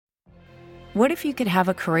What if you could have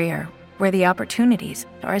a career where the opportunities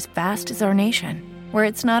are as vast as our nation, where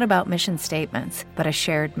it's not about mission statements, but a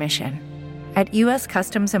shared mission? At U.S.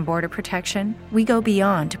 Customs and Border Protection, we go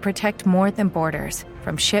beyond to protect more than borders.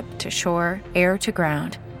 From ship to shore, air to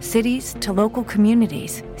ground, cities to local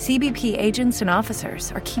communities, CBP agents and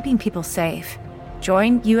officers are keeping people safe.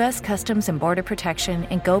 Join U.S. Customs and Border Protection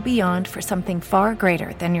and go beyond for something far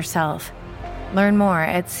greater than yourself. Learn more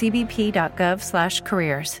at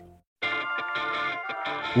cbp.gov/careers.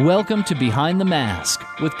 Welcome to Behind the Mask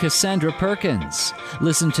with Cassandra Perkins.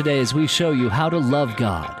 Listen today as we show you how to love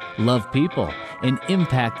God, love people, and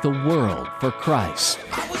impact the world for Christ.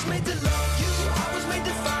 I was made to love you, I was made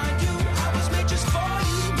to find you, I was made just for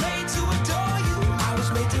you, made to adore you, I was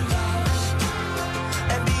made to love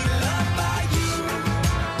and be loved by you.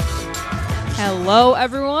 Hello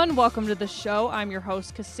everyone, welcome to the show. I'm your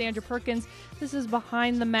host Cassandra Perkins. This is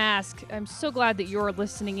Behind the Mask. I'm so glad that you're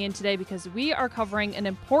listening in today because we are covering an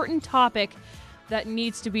important topic that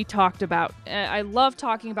needs to be talked about. I love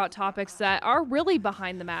talking about topics that are really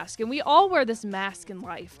behind the mask, and we all wear this mask in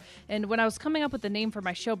life. And when I was coming up with the name for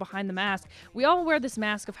my show, Behind the Mask, we all wear this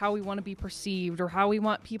mask of how we want to be perceived or how we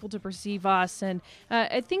want people to perceive us. And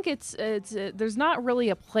I think there's not really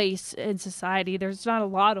a place in society, there's not a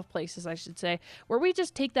lot of places, I should say, where we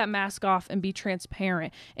just take that mask off and be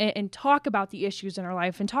transparent and talk about the issues in our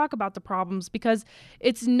life and talk about the problems, because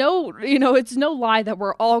it's no lie that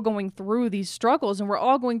we're all going through these struggles and we're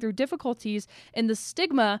all going through difficulties, and the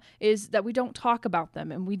stigma is that we don't talk about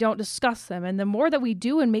them and we don't discuss them. And the more that we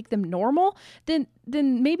do and make them normal, then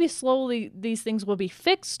maybe slowly these things will be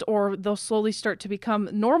fixed, or they'll slowly start to become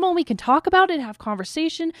normal. We can talk about it, have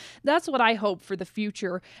conversation. That's what I hope for the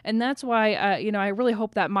future. And that's why, I really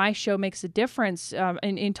hope that my show makes a difference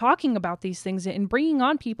in talking about these things and bringing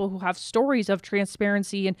on people who have stories of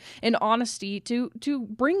transparency and honesty to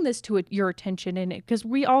bring this to your attention. And because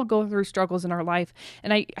we all go through struggles in our life.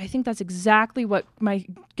 And I think that's exactly what my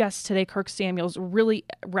guest today, Kirk Samuels, really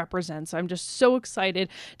represents. I'm just so excited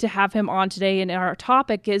to have him on today. And our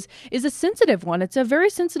topic is a sensitive one. It's a very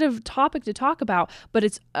sensitive topic to talk about, but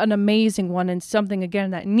it's an amazing one and something,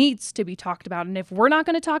 again, that needs to be talked about. And if we're not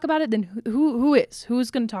going to talk about it, then who is?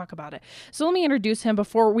 Who's going to talk about it? So let me introduce him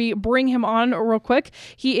before we bring him on real quick.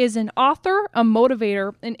 He is an author, a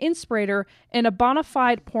motivator, an inspirator, and a bona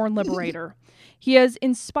fide porn liberator. He has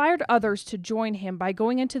inspired others to join him by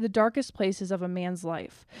going into the darkest places of a man's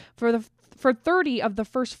life. For 30 of the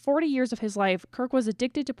first 40 years of his life, Kirk was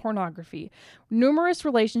addicted to pornography. Numerous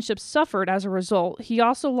relationships suffered as a result. He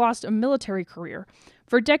also lost a military career.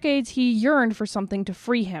 For decades, he yearned for something to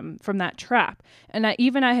free him from that trap. And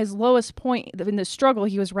even at his lowest point in the struggle,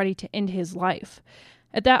 he was ready to end his life.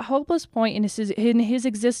 At that hopeless point in his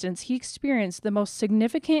existence, he experienced the most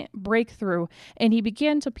significant breakthrough, and he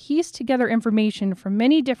began to piece together information from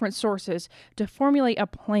many different sources to formulate a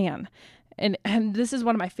plan. And this is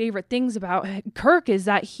one of my favorite things about Kirk, is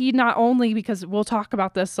that he not only, because we'll talk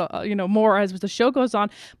about this more as the show goes on,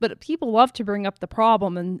 but people love to bring up the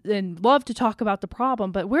problem and love to talk about the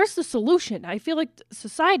problem, but where's the solution? I feel like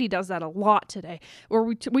society does that a lot today, where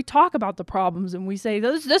we talk about the problems and we say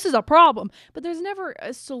this is a problem, but there's never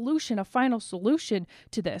a solution, a final solution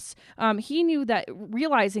to this. He knew that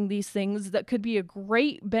realizing these things that could be a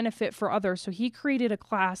great benefit for others, so he created a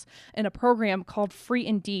class and a program called Free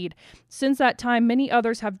Indeed. Since that time, many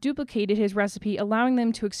others have duplicated his recipe, allowing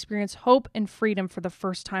them to experience hope and freedom for the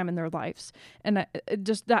first time in their lives. And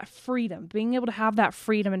just that freedom, being able to have that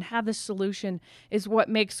freedom and have this solution, is what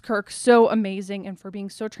makes Kirk so amazing, and for being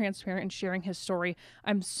so transparent and sharing his story.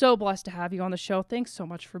 I'm so blessed to have you on the show. Thanks so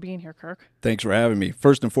much for being here, Kirk. Thanks for having me.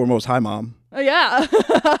 First and foremost, hi, Mom. Yeah.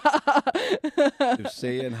 If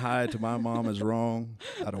saying hi to my mom is wrong,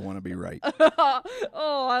 I don't want to be right.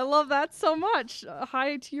 Oh, I love that so much.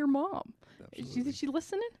 Hi to your mom. Absolutely. Is she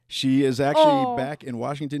listening? She is actually back in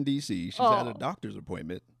Washington, D.C. She's at a doctor's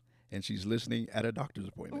appointment, and she's listening at a doctor's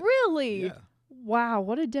appointment. Really? Yeah. Wow,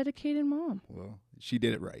 what a dedicated mom. Well, she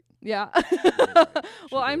did it right. Yeah.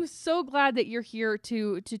 Well, I'm so glad that you're here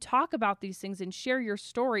to talk about these things and share your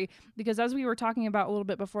story, because as we were talking about a little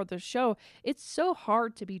bit before the show, it's so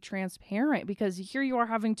hard to be transparent, because here you are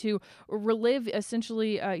having to relive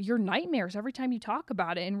essentially your nightmares every time you talk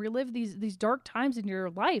about it and relive these dark times in your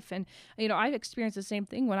life. And, I've experienced the same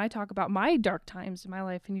thing when I talk about my dark times in my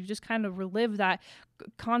life, and you just kind of relive that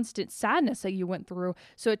constant sadness that you went through.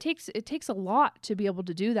 So it takes a lot to be able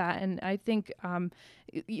to do that. And I think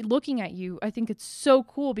looking at you, I think it's so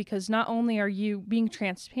cool because not only are you being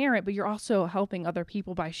transparent, but you're also helping other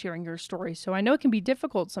people by sharing your story. So I know it can be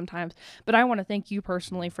difficult sometimes, but I want to thank you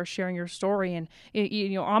personally for sharing your story and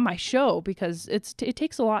on my show, because it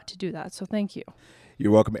takes a lot to do that. So thank you.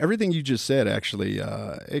 You're welcome. Everything you just said, actually,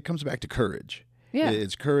 it comes back to courage. Yeah.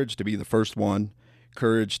 It's courage to be the first one,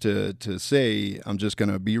 courage to say, I'm just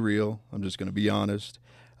going to be real. I'm just going to be honest.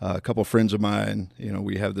 A couple of friends of mine,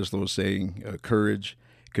 we have this little saying, courage,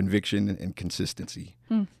 conviction, and consistency.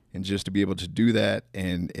 And just to be able to do that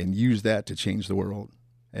and use that to change the world.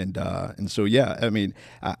 And so, yeah, I mean,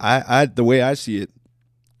 I the way I see it,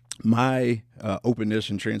 my openness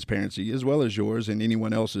and transparency, as well as yours and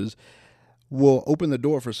anyone else's, will open the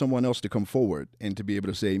door for someone else to come forward and to be able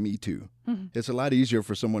to say, me too. It's a lot easier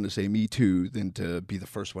for someone to say me too than to be the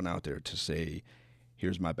first one out there to say,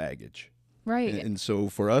 here's my baggage. Right. And so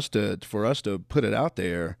for us to put it out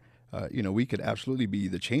there, we could absolutely be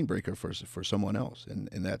the chain breaker for someone else.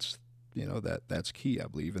 And that's, that's key, I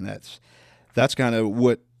believe. And that's kind of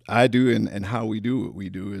what I do and how we do what we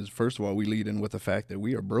do is, first of all, we lead in with the fact that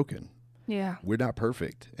we are broken. Yeah. We're not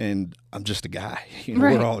perfect, and I'm just a guy.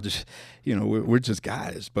 Right. We're all just, we're just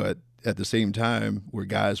guys. But at the same time, we're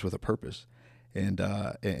guys with a purpose and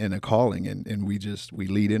a calling, and we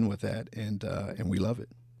lead in with that, and we love it.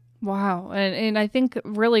 Wow. And I think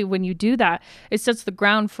really when you do that, it sets the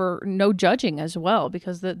ground for no judging as well,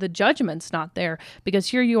 because the judgment's not there, because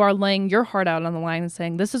here you are laying your heart out on the line and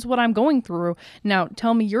saying, this is what I'm going through. Now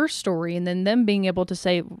tell me your story. And then them being able to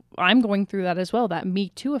say, I'm going through that as well, that Me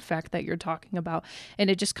Too effect that you're talking about.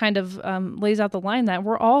 And it just kind of lays out the line that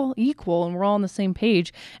we're all equal and we're all on the same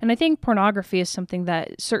page. And I think pornography is something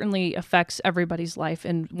that certainly affects everybody's life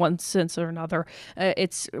in one sense or another.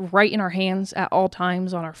 It's right in our hands at all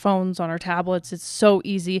times, on our phones, on our tablets. It's so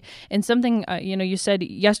easy. And something, you said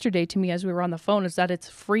yesterday to me as we were on the phone is that it's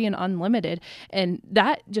free and unlimited. And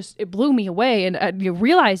that it blew me away. And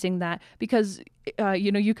realizing that, because,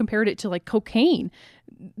 you compared it to like cocaine,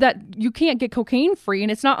 that you can't get cocaine free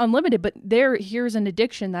and it's not unlimited, but here's an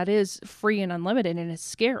addiction that is free and unlimited, and it's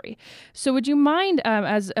scary. So would you mind,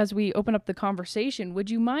 as we open up the conversation, would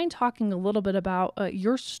you mind talking a little bit about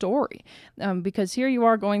your story? Because here you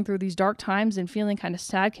are going through these dark times and feeling kind of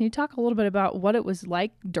sad. Can you talk a little bit about what it was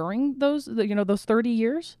like during those 30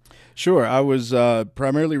 years? Sure. I was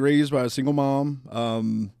primarily raised by a single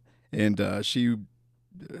mom, and she.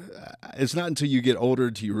 It's not until you get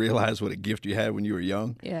older do you realize what a gift you had when you were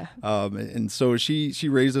young. Yeah. And so she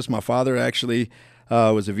raised us. My father actually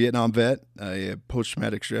was a Vietnam vet,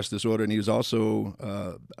 post-traumatic stress disorder, and he was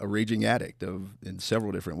also a raging addict in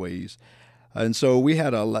several different ways. And so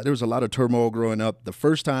there was a lot of turmoil growing up. The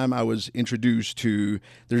first time I was introduced to,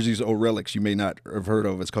 there's these old relics you may not have heard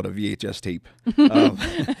of. It's called a VHS tape.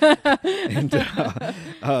 And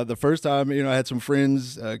the first time, I had some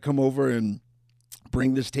friends come over and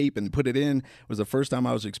bring this tape and put it in, was the first time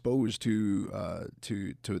I was exposed to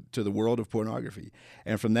the world of pornography.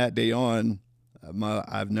 And from that day on,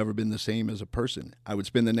 I've never been the same as a person. I would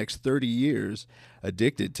spend the next 30 years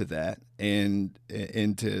addicted to that and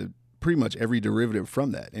to pretty much every derivative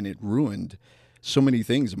from that. And it ruined so many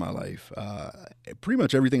things in my life. Pretty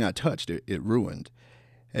much everything I touched, it ruined.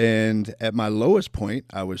 And at my lowest point,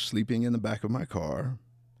 I was sleeping in the back of my car.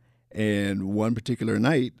 And one particular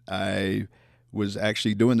night, I was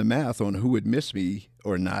actually doing the math on who would miss me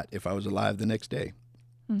or not if I was alive the next day.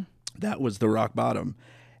 That was the rock bottom.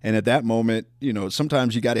 And at that moment,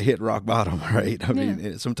 sometimes you got to hit rock bottom, right? I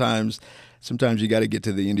mean, sometimes you got to get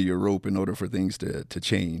to the end of your rope in order for things to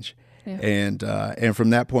change. Yeah. And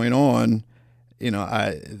from that point on,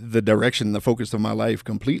 the direction, the focus of my life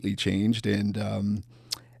completely changed. And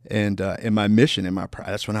my mission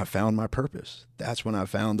that's when I found my purpose. That's when I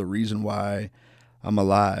found the reason why I'm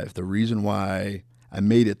alive, the reason why I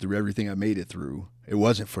made it through everything I made it through. It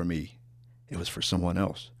wasn't for me. It was for someone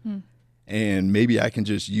else. And maybe I can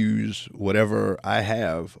just use whatever I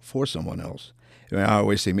have for someone else. I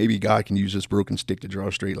always say maybe God can use this broken stick to draw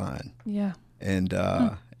a straight line. Yeah. And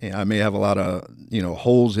I may have a lot of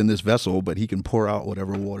holes in this vessel, but He can pour out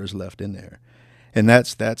whatever water's left in there. And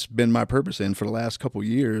that's been my purpose. And for the last couple of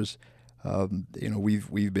years,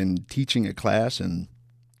 we've been teaching a class and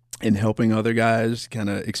helping other guys kind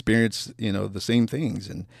of experience, the same things.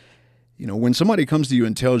 And, when somebody comes to you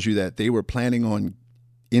and tells you that they were planning on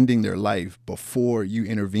ending their life before you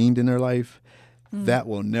intervened in their life, that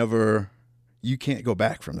will never, you can't go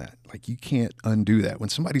back from that. Like, you can't undo that. When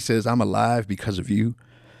somebody says, I'm alive because of you,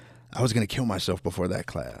 I was going to kill myself before that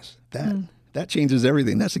class. That changes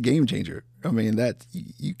everything. That's a game changer. I mean, that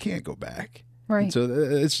you can't go back. Right. And so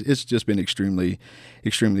it's just been extremely,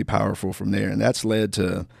 extremely powerful from there, and that's led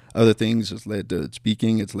to other things. It's led to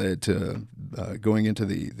speaking. It's led to going into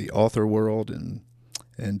the author world and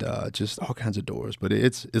just all kinds of doors. But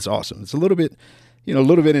it's awesome. It's a little bit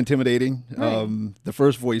intimidating. Right. The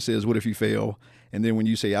first voice says, "What if you fail?" And then when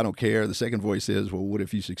you say, "I don't care," the second voice says, "Well, what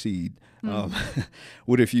if you succeed?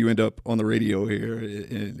 What if you end up on the radio here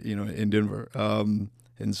in Denver?"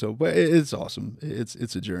 And so, but it's awesome.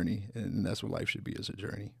 It's a journey, and that's what life should be, is a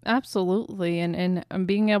journey. Absolutely. And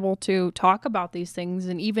being able to talk about these things,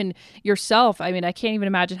 and even yourself, I mean, I can't even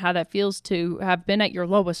imagine how that feels to have been at your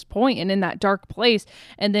lowest point and in that dark place,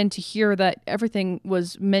 and then to hear that everything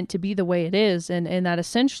was meant to be the way it is, and that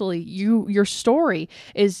essentially your story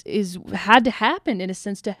is had to happen in a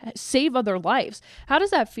sense to save other lives. How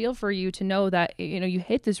does that feel for you to know that, you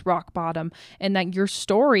hit this rock bottom, and that your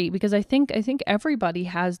story, because I think everybody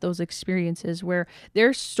has those experiences where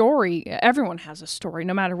their story, everyone has a story,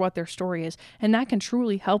 no matter what their story is, and that can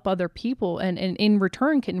truly help other people, and in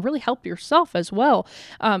return can really help yourself as well.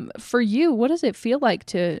 For you, what does it feel like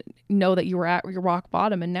to know that you were at your rock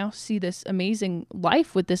bottom and now see this amazing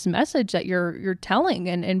life with this message that you're telling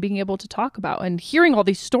and being able to talk about and hearing all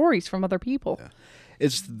these stories from other people? Yeah.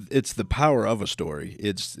 It's the power of a story.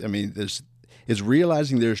 It's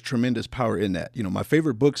realizing there's tremendous power in that. My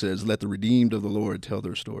favorite book says, "Let the redeemed of the Lord tell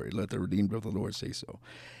their story. Let the redeemed of the Lord say so."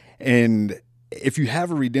 And if you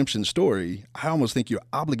have a redemption story, I almost think you're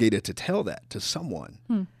obligated to tell that to someone.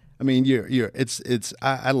 I mean,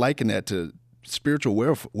 I liken that to spiritual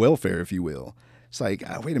welfare, if you will. It's like,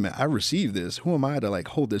 wait a minute, I received this. Who am I to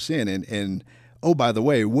hold this in? And oh, by the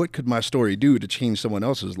way, what could my story do to change someone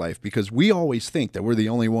else's life? Because we always think that we're the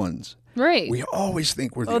only ones. Right. We always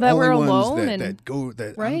think we're the that only we're ones alone that go.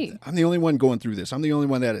 That right. I'm the only one going through this. I'm the only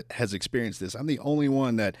one that has experienced this. I'm the only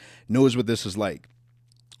one that knows what this is like.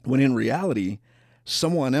 When in reality,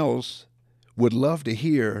 someone else would love to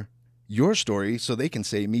hear your story so they can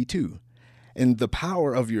say, "Me too." And the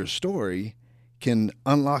power of your story can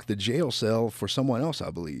unlock the jail cell for someone else, I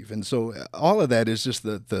believe. And so all of that is just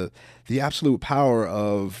the absolute power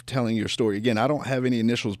of telling your story. Again, I don't have any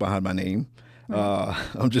initials behind my name.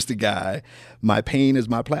 I'm just a guy. My pain is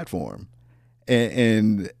my platform.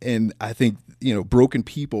 And I think, broken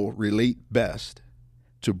people relate best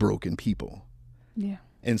to broken people. Yeah.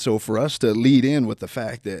 And so for us to lead in with the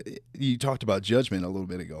fact that you talked about judgment a little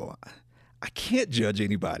bit ago, I can't judge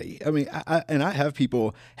anybody. I mean, I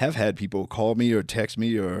have had people call me or text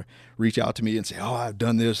me or reach out to me and say, "Oh, I've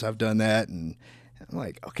done this, I've done that." And I'm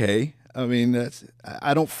like, okay. I mean,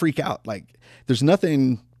 I don't freak out. Like, there's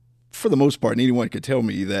nothing, for the most part, anyone could tell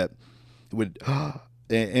me that would,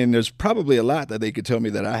 and there's probably a lot that they could tell me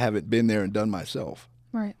that I haven't been there and done myself.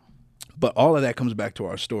 Right. But all of that comes back to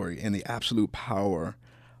our story and the absolute power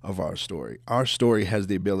of our story. Our story has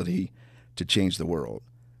the ability to change the world.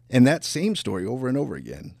 And that same story over and over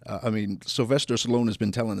again. Sylvester Stallone has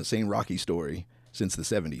been telling the same Rocky story since the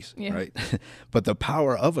 70s, right? But the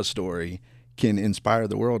power of a story can inspire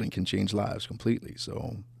the world and can change lives completely.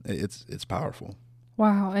 So it's powerful.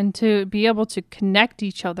 Wow. And to be able to connect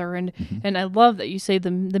each other. And I love that you say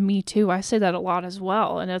the Me Too. I say that a lot as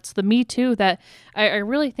well. And it's the Me Too that I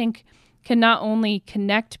really think can not only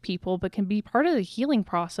connect people, but can be part of the healing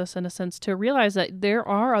process, in a sense, to realize that there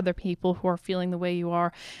are other people who are feeling the way you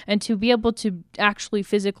are, and to be able to actually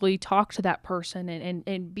physically talk to that person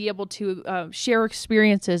and be able to share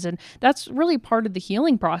experiences. And that's really part of the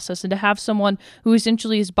healing process, and to have someone who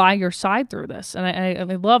essentially is by your side through this. And I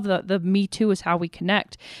love that the Me Too is how we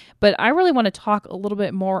connect. But I really want to talk a little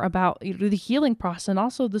bit more about the healing process and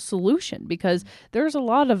also the solution, because there's a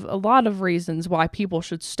lot of reasons why people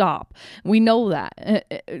should stop. We know that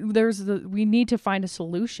we need to find a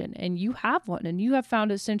solution, and you have one, and you have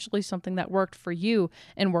found essentially something that worked for you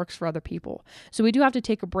and works for other people. So we do have to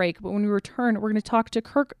take a break, but when we return, we're going to talk to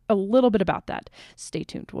Kirk a little bit about that. Stay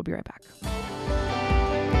tuned. We'll be right back.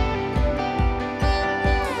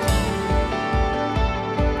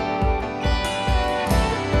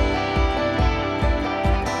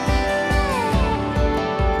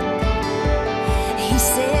 He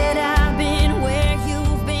said, "I've been where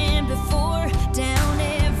you've been before, down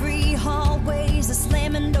every hallway's a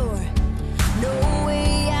slamming door. No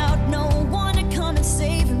way out, no one to come and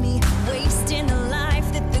save me, wasting the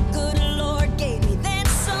life that the good Lord gave me." Then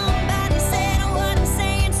somebody said what I'm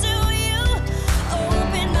saying to you.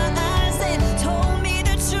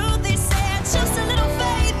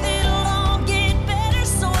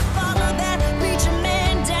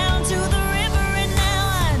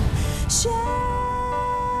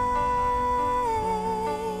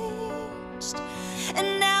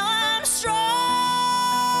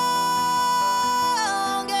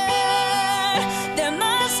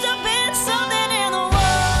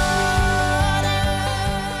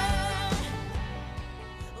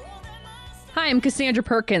 I'm Cassandra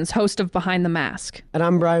Perkins, host of Behind the Mask. And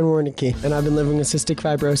I'm Brian Warnicki, and I've been living with cystic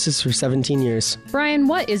fibrosis for 17 years. Brian,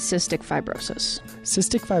 what is cystic fibrosis?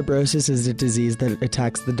 Cystic fibrosis is a disease that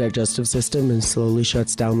attacks the digestive system and slowly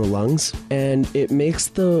shuts down the lungs. And it makes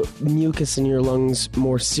the mucus in your lungs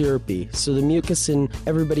more syrupy. So the mucus in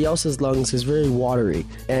everybody else's lungs is very watery,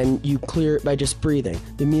 and you clear it by just breathing.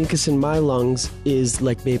 The mucus in my lungs is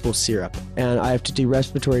like maple syrup, and I have to do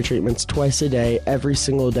respiratory treatments twice a day, every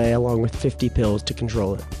single day, along with 50 pills to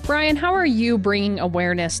control it. Brian, how are you bringing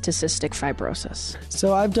awareness to cystic fibrosis?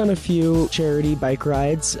 So I've done a few charity bike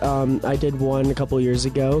rides. I did one a couple years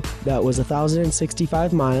ago that was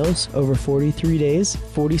 1,065 miles over 43 days,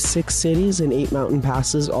 46 cities and 8 mountain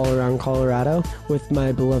passes all around Colorado with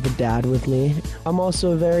my beloved dad with me. I'm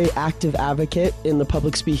also a very active advocate in the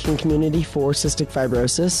public speaking community for cystic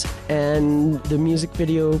fibrosis, and the music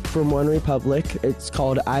video from One Republic, it's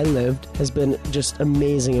called I Lived, has been just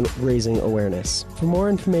amazing in raising awareness. For more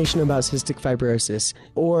information about cystic fibrosis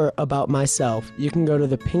or about myself, you can go to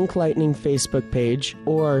the Pink Lightning Facebook page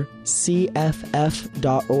or cff.org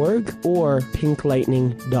or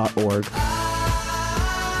pinklightning.org.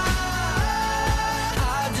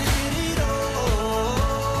 I did it all.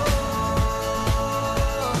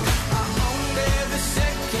 I owned every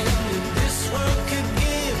second this world could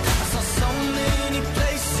give. I saw so many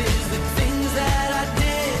places, the things that I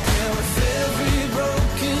did. And with every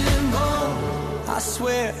broken bone, I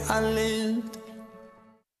swear I lived.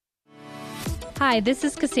 Hi, this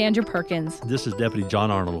is Cassandra Perkins. This is Deputy John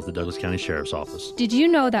Arnold with the Douglas County Sheriff's Office. Did you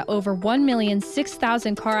know that over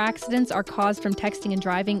 1,006,000 car accidents are caused from texting and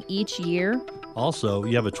driving each year? Also,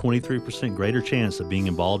 you have a 23% greater chance of being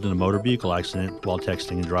involved in a motor vehicle accident while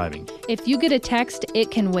texting and driving. If you get a text, it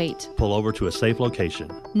can wait. Pull over to a safe location.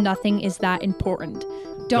 Nothing is that important.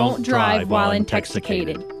 Don't drive while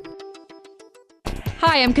intoxicated.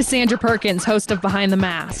 Hi, I'm Cassandra Perkins, host of Behind the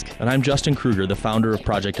Mask. And I'm Justin Kruger, the founder of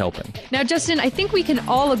Project Helping. Now, Justin, I think we can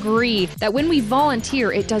all agree that when we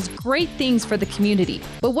volunteer, it does great things for the community.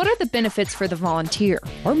 But what are the benefits for the volunteer?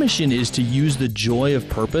 Our mission is to use the joy of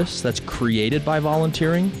purpose that's created by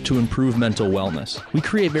volunteering to improve mental wellness. We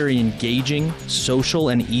create very engaging, social,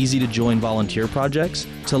 and easy to join volunteer projects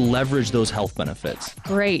to leverage those health benefits.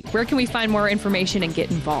 Great. Where can we find more information and get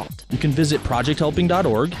involved? You can visit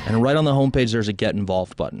projecthelping.org, and right on the homepage there's a Get Involved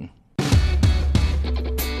button. Wherever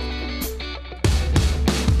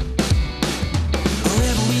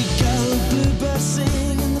we go, bluebirds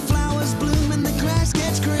sing and the flowers bloom and the grass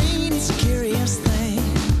gets green. It's a curious thing,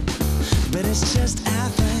 but it's just our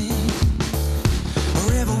thing.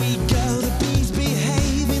 Wherever we go, the bees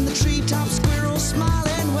behave in the treetops, squirrels smile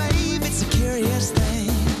and wave. It's a curious thing,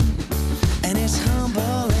 and it's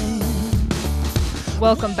humbling.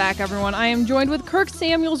 Welcome back, everyone. I am joined with Kirk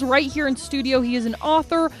Samuels right here in studio. He is an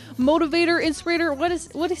author, motivator, inspirator. What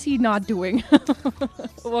is he not doing?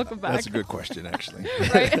 Welcome back. That's a good question, actually.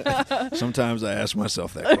 Right. Sometimes I ask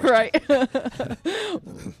myself that question. Right.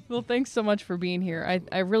 Well, thanks so much for being here.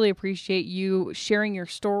 I really appreciate you sharing your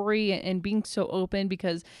story and being so open,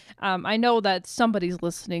 because I know that somebody's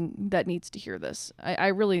listening that needs to hear this. I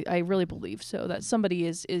really believe so, that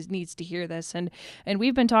somebody needs to hear this. And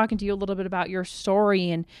we've been talking to you a little bit about your story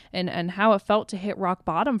and how it felt to hit rock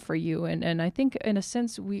bottom for you. And I think in a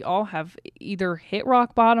sense we all have either hit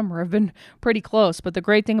rock bottom or have been pretty close. But the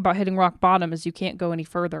great thing about hitting rock bottom is you can't go any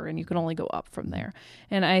further and you can only go up from there.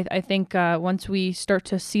 And I think once we start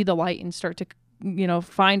to see the light and start to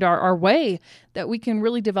find our way, that we can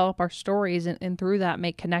really develop our stories and through that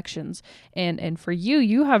make connections. And for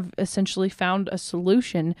you have essentially found a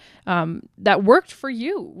solution that worked for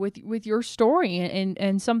you with your story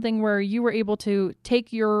and something where you were able to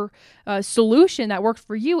take your solution that worked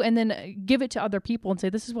for you and then give it to other people and say,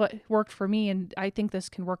 this is what worked for me, and I think this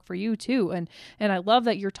can work for you too. And I love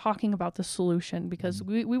that you're talking about the solution, because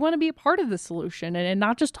we want to be a part of the solution and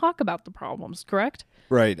not just talk about the problems, correct?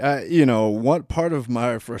 Right. One part of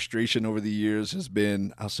my frustration over the years has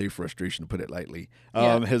been, I'll say frustration to put it lightly,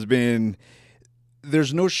 has been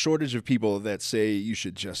there's no shortage of people that say you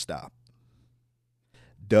should just stop.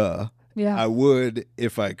 Duh. Yeah. I would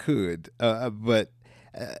if I could.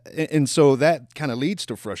 And so that kind of leads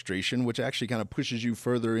to frustration, which actually kind of pushes you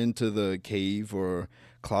further into the cave or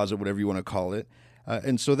closet, whatever you want to call it.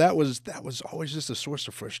 And so that was always just a source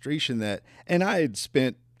of frustration and I had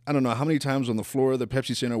spent, I don't know how many times on the floor of the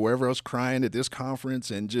Pepsi Center, wherever else, crying at this conference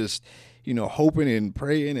and just, hoping and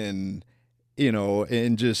praying and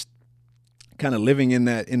just kind of living in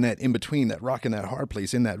that in between, that rock and that hard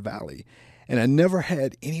place, in that valley. And I never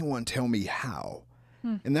had anyone tell me how.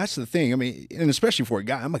 And that's the thing. I mean, and especially for a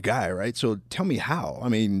guy, I'm a guy, right? So tell me how. I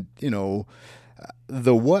mean,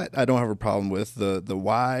 The what I don't have a problem with. The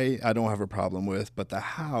why I don't have a problem with. But the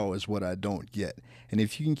how is what I don't get. And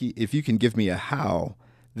if you can give me a how,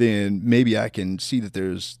 then maybe I can see that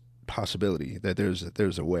there's possibility, that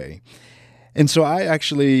there's a way. And so I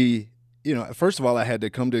actually, first of all, I had to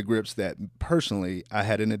come to grips that personally I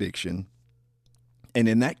had an addiction. And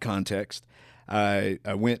in that context, I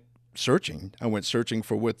went searching. I went searching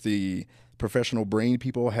for what the professional brain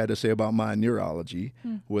people had to say about my neurology,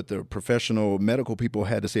 what the professional medical people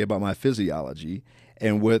had to say about my physiology,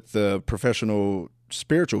 and what the professional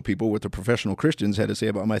spiritual people, what the professional Christians had to say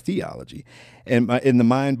about my theology. And in the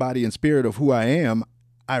mind, body, and spirit of who I am,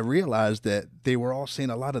 I realized that they were all saying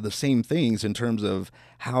a lot of the same things in terms of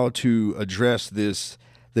how to address this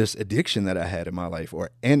addiction that I had in my life,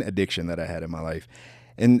 or an addiction that I had in my life.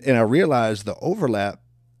 And I realized the overlap,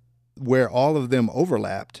 where all of them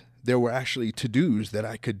overlapped, there were actually to-dos that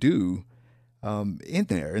I could do in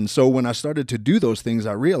there. And so when I started to do those things,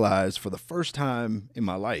 I realized for the first time in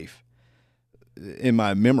my life, in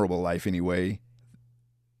my memorable life anyway,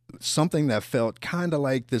 something that felt kind of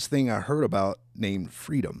like this thing I heard about named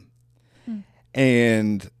freedom.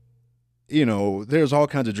 And, there's all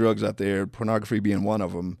kinds of drugs out there, pornography being one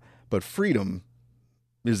of them, but freedom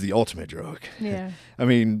is the ultimate drug. Yeah. I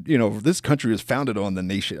mean, this country is founded on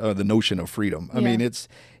the notion of freedom. I mean, it's,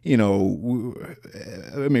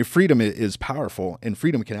 freedom is powerful, and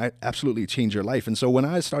freedom can absolutely change your life. And so when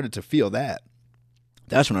I started to feel that,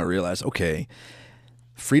 that's when I realized, okay,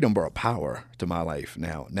 freedom brought power to my life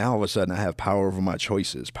now. Now all of a sudden I have power over my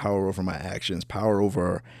choices, power over my actions, power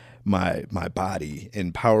over my body,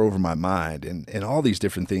 and power over my mind, and all these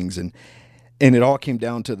different things. And it all came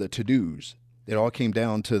down to the to-dos. It all came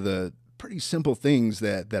down to the pretty simple things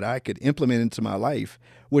that I could implement into my life,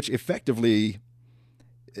 which effectively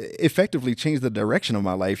changed the direction of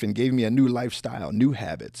my life and gave me a new lifestyle, new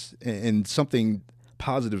habits, and something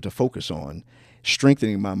positive to focus on,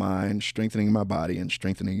 strengthening my mind, strengthening my body, and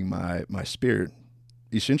strengthening my spirit,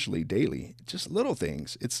 essentially daily. Just little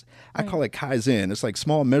things. I call it Kaizen. It's like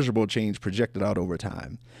small measurable change projected out over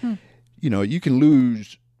time. You can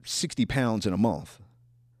lose 60 pounds in a month.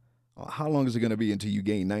 How long is it going to be until you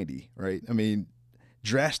gain 90, right? I mean,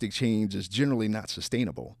 drastic change is generally not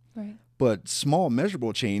sustainable. Right. But small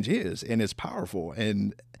measurable change is, and it's powerful.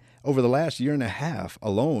 And over the last year and a half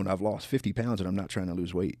alone, I've lost 50 pounds, and I'm not trying to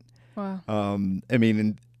lose weight. Wow.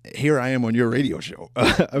 And here I am on your radio show.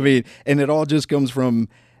 And it all just comes from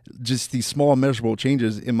just these small measurable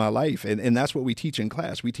changes in my life. And that's what we teach in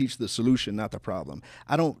class. We teach the solution, not the problem.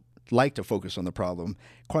 I don't like to focus on the problem.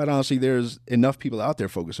 Quite honestly, there's enough people out there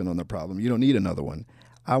focusing on the problem. You don't need another one.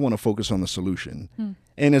 I want to focus on the solution.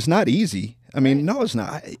 And it's not easy. No, it's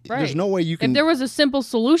not. There's no way you can. If there was a simple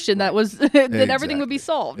solution that was, then everything would be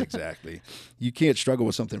solved. Exactly. You can't struggle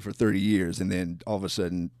with something for 30 years and then all of a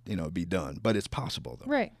sudden, be done. But it's possible, though.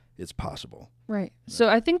 Right. It's possible. Right. So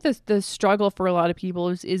I think the struggle for a lot of people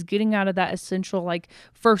is getting out of that essential,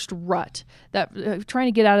 first rut, that trying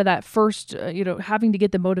to get out of that first, having to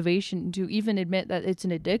get the motivation to even admit that it's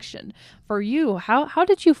an addiction. For you, how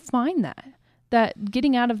did you find that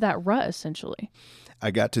getting out of that rut, essentially?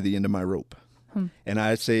 I got to the end of my rope. And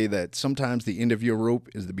I say that sometimes the end of your rope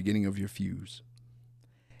is the beginning of your fuse.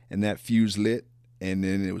 And that fuse lit, and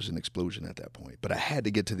then it was an explosion at that point. But I had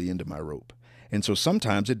to get to the end of my rope. And so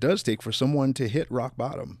sometimes it does take for someone to hit rock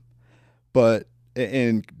bottom.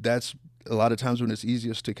 And that's a lot of times when it's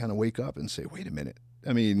easiest to kind of wake up and say, wait a minute.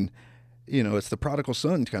 It's the prodigal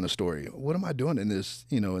son kind of story. What am I doing in this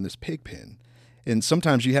pig pen? And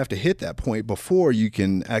sometimes you have to hit that point before you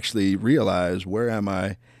can actually realize, where am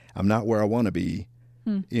I? I'm not where I want to be,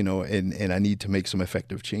 and I need to make some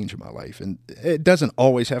effective change in my life. And it doesn't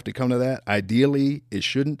always have to come to that. Ideally, it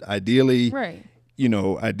shouldn't. Ideally, right.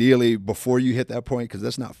 Ideally before you hit that point, because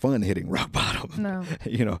that's not fun hitting rock bottom.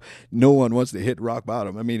 No. No one wants to hit rock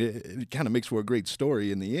bottom. It kind of makes for a great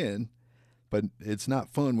story in the end, but it's not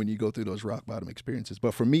fun when you go through those rock bottom experiences.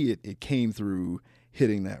 But for me, it came through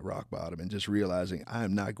hitting that rock bottom and just realizing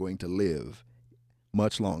I'm not going to live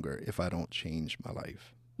much longer if I don't change my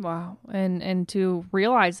life. Wow. And to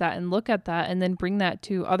realize that and look at that and then bring that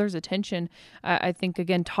to others' attention, I think,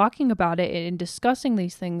 again, talking about it and discussing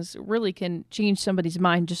these things really can change somebody's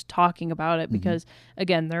mind, just talking about it, because,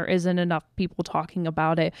 again, there isn't enough people talking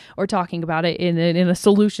about it, or talking about it in a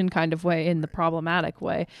solution kind of way, in the problematic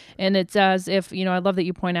way. And it's as if, I love that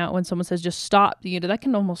you point out when someone says just stop, that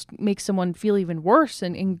can almost make someone feel even worse.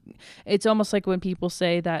 And it's almost like when people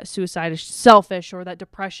say that suicide is selfish, or that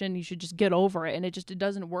depression, you should just get over it. And it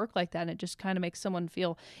doesn't work like that, and it just kind of makes someone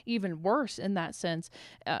feel even worse in that sense.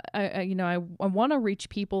 I want to reach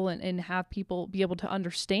people and have people be able to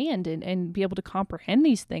understand and be able to comprehend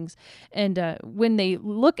these things. And when they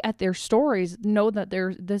look at their stories, know that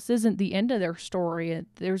this isn't the end of their story.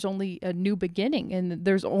 There's only a new beginning, and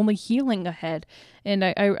there's only healing ahead. And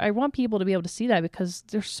I want people to be able to see that, because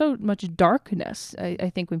there's so much darkness,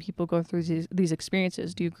 I think, when people go through these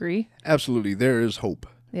experiences. Do you agree? Absolutely. There is hope.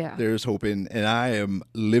 Yeah. There is hope. And I am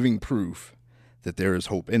living proof that there is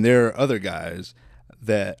hope. And there are other guys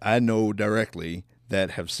that I know directly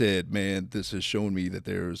that have said, man, this has shown me that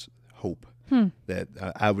there's hope, that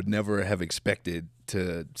I would never have expected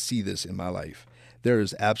to see this in my life. There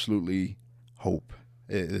is absolutely hope.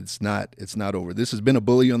 It's not over. This has been a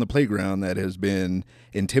bully on the playground that has been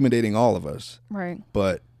intimidating all of us. Right.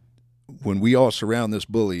 But when we all surround this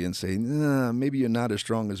bully and say, nah, maybe you're not as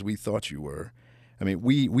strong as we thought you were, I mean,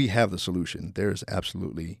 we have the solution. There's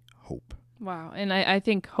absolutely hope. Wow. And I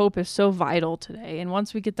think hope is so vital today. And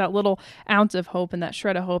once we get that little ounce of hope and that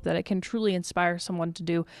shred of hope, that it can truly inspire someone to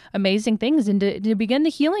do amazing things and to begin the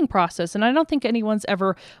healing process. And I don't think anyone's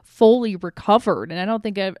ever fully recovered. And I don't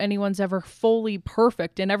think anyone's ever fully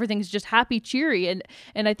perfect and everything's just happy, cheery. And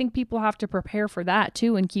I think people have to prepare for that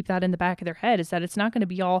too, and keep that in the back of their head, is that it's not going to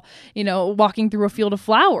be all, walking through a field of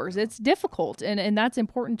flowers. It's difficult. And that's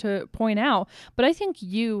important to point out. But I think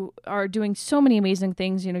you are doing so many amazing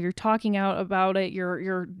things. You're talking out about it,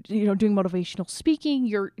 you're doing motivational speaking,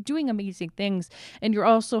 you're doing amazing things, and you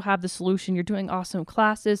also have the solution. You're doing awesome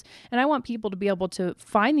classes, and I want people to be able to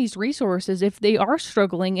find these resources if they are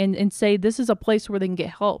struggling and say this is a place where they can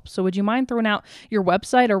get help. So would you mind throwing out your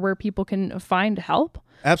website or where people can find help?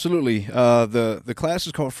 Absolutely. The class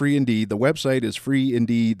is called Free Indeed. The website is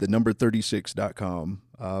freeindeed36.com.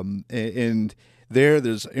 And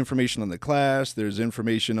there's information on the class. There's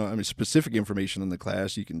information specific information on the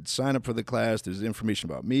class. You can sign up for the class. There's information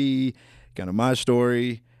about me, kind of my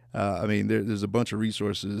story. There's a bunch of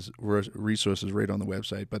resources right on the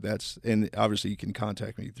website. And obviously you can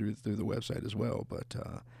contact me through the website as well. But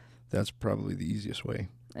that's probably the easiest way.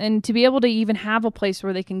 And to be able to even have a place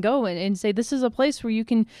where they can go and say, this is a place where you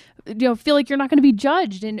can, feel like you're not going to be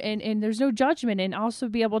judged and there's no judgment. And also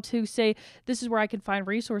be able to say, this is where I can find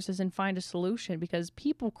resources and find a solution, because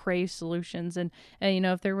people crave solutions. And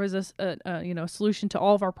if there was a solution to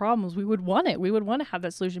all of our problems, we would want it. We would want to have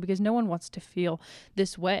that solution, because no one wants to feel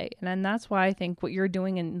this way. And that's why I think what you're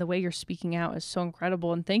doing and the way you're speaking out is so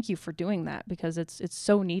incredible. And thank you for doing that, because it's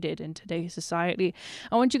so needed in today's society.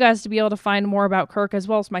 I want you guys to be able to find more about Kirk, as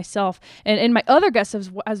well as myself and my other guests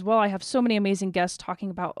as well. I have so many amazing guests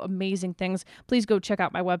talking about amazing things. Please go check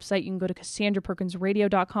out my website. You can go to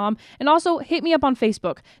CassandraPerkinsRadio.com, and also hit me up on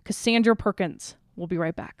Facebook, Cassandra Perkins. We'll be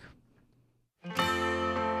right back.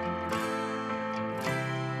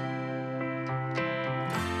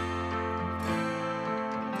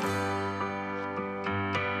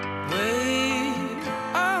 Wait,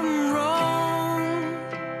 I'm wrong.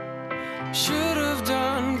 Should have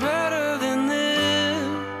done better than this.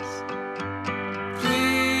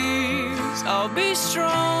 Please, I'll be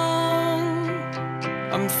strong.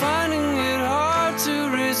 I'm finding it hard to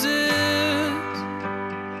resist.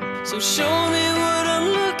 So show me what I'm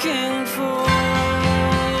looking for.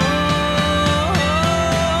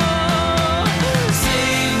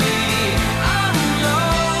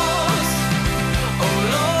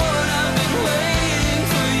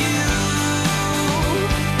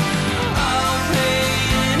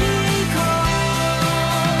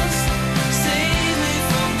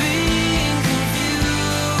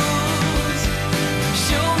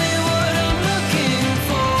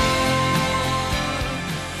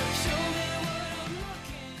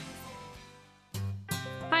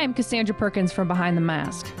 Hi, I'm Cassandra Perkins from Behind the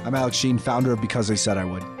Mask. I'm Alex Sheen, founder of Because They Said I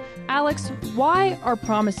Would. Alex, why are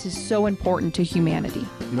promises so important to humanity?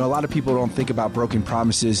 A lot of people don't think about broken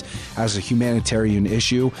promises as a humanitarian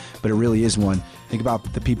issue, but it really is one. Think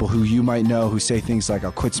about the people who you might know who say things like,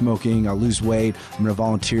 I'll quit smoking, I'll lose weight, I'm going to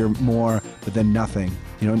volunteer more, but then nothing.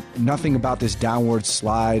 Nothing about this downward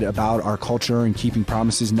slide about our culture and keeping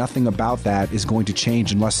promises, nothing about that is going to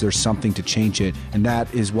change unless there's something to change it. And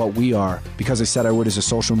that is what we are. Because I Said I Would is a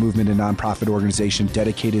social movement and nonprofit organization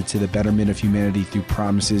dedicated to the betterment of humanity through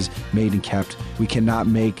promises made and kept. We cannot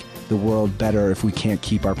make the world better if we can't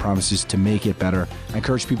keep our promises to make it better. I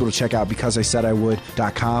encourage people to check out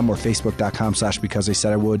BecauseISaidIWould.com or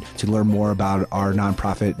Facebook.com/BecauseISaidIWould to learn more about our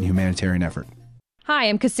nonprofit and humanitarian effort. Hi,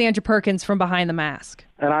 I'm Cassandra Perkins from Behind the Mask.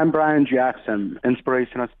 And I'm Brian Jackson,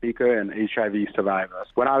 inspirational speaker and HIV survivor.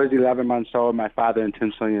 When I was 11 months old, my father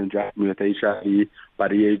intentionally injected me with HIV. By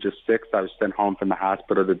the age of 6, I was sent home from the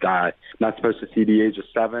hospital to die. Not supposed to see the age of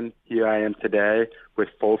 7. Here I am today with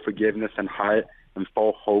full forgiveness and heart and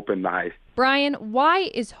full hope in life. Brian, why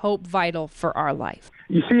is hope vital for our life?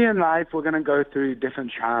 You see, in life, we're going to go through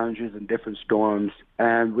different challenges and different storms,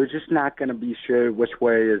 and we're just not going to be sure which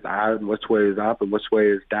way is out and which way is up and which way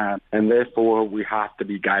is down, and therefore we have to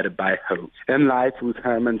be guided by hope. In life, we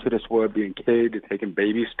come into this world being kids, taking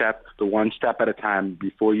baby steps, the one step at a time.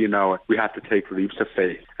 Before you know it, we have to take leaps of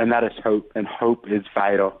faith, and that is hope, and hope is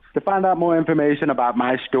vital. To find out more information about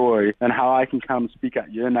my story and how I can come speak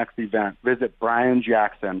at your next event, visit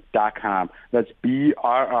brianjackson.com. That's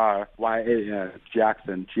BRRYAN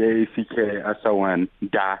Jackson, JACKSON.com.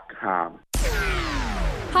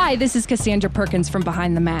 Hi, this is Cassandra Perkins from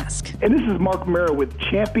Behind the Mask. And this is Mark Mera with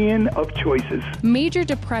Champion of Choices. Major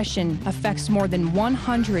depression affects more than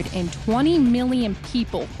 120 million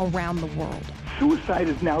people around the world. Suicide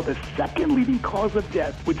is now the second leading cause of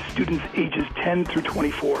death with students ages 10 through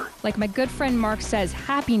 24. Like my good friend Mark says,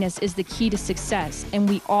 happiness is the key to success, and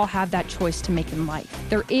we all have that choice to make in life.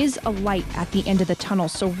 There is a light at the end of the tunnel,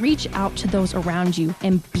 so reach out to those around you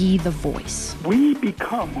and be the voice. We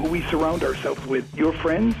become who we surround ourselves with. Your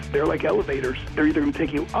friends, they're like elevators. They're either going to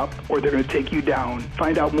take you up or they're going to take you down.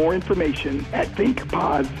 Find out more information at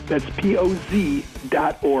ThinkPoz, that's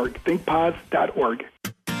POZ.org, thinkpoz.org.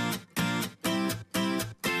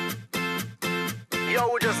 Yo,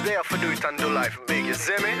 we're just there for do it and do life big, you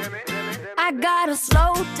see me? I gotta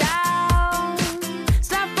slow down,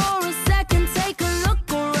 stop for a second, take a look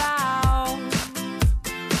around,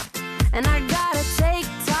 and I gotta take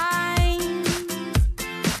time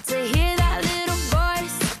to hear that little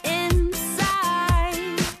voice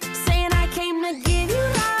inside saying I came to give you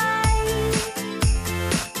life,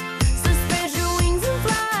 so spread your wings and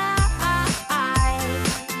fly.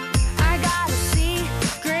 I got a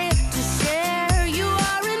secret to share. You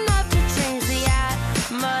are enough to change the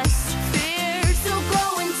atmosphere, so go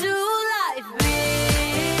into life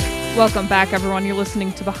big. Welcome back, everyone. You're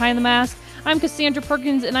listening to Behind the Mask. I'm Cassandra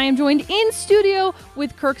Perkins, and I am joined in studio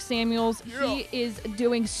with Kirk Samuels. Yeah. He is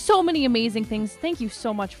doing so many amazing things. Thank you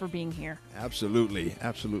so much for being here. Absolutely.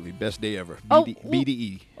 Absolutely. Best day ever.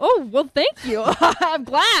 BDE. Oh, well, thank you. I'm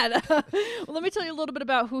glad. Well, let me tell you a little bit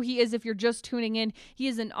about who he is if you're just tuning in. He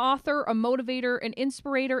is an author, a motivator, an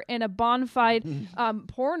inspirator, and a bona fide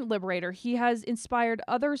porn liberator. He has inspired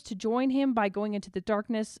others to join him by going into the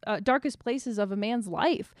darkest places of a man's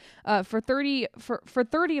life. For 30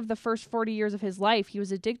 of the first 40 years of his life, he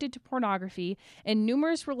was addicted to pornography, and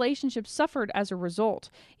numerous relationships suffered as a result.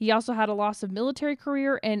 He also had a loss of military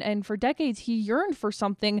career, and for decades he yearned for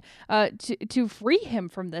something to free him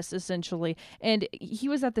from this, essentially. And he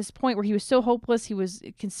was at this point where he was so hopeless, he was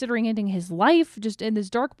considering ending his life, just in this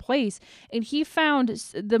dark place, and he found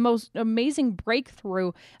the most amazing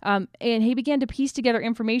breakthrough, and he began to piece together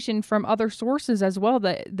information from other sources as well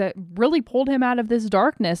that really pulled him out of this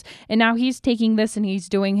darkness. And now he's taking this and he's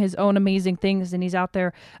doing his own amazing things, and he's out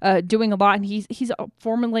there doing a lot, and he's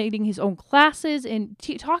formulating his own classes and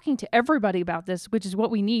talking to everybody about this, which is what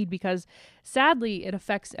we need, because sadly it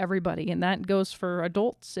affects everybody, and that goes for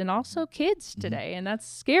adults and also kids today. And that's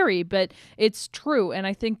scary, but it's true. And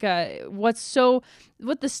I think what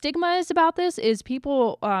the stigma is about this is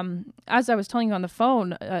people, as I was telling you on the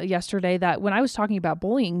phone yesterday, that when I was talking about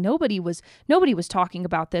bullying, nobody was talking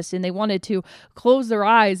about this, and they wanted to close their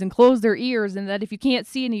eyes and close their ears, and that if you can't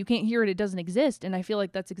see it and you can't hear it, it doesn't exist. And I feel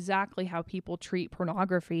like that's exactly how people treat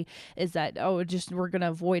pornography, is that, we're going to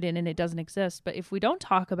avoid it and it doesn't exist. But if we don't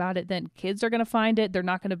talk about it, then kids are going to find it. They're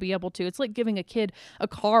not going to be able to. It's like giving a kid a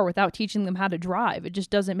car without teaching them how to drive. It just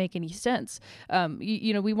doesn't make any sense.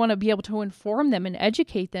 We want to be able to inform them and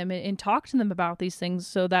educate them and talk to them about these things,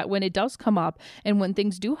 so that when it does come up and when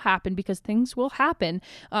things do happen, because things will happen,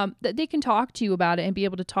 that they can talk to you about it and be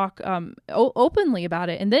able to talk openly about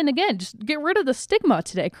it. And then again, just get rid of the stigma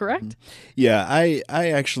today, correct? Yeah, I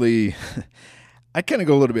actually I kind of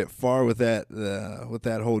go a little bit far with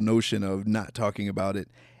that whole notion of not talking about it.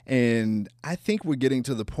 And I think we're getting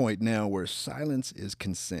to the point now where silence is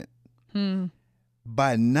consent.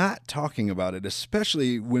 By not talking about it,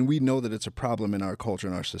 especially when we know that it's a problem in our culture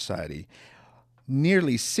and our society,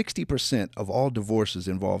 nearly 60% of all divorces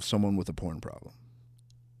involve someone with a porn problem.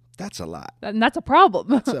 That's a lot. And that's a problem.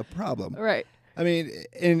 That's a problem. Right. I mean,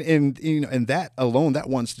 and that alone, that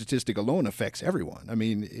one statistic alone affects everyone. I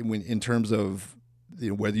mean, in terms of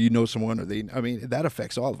whether you know someone or that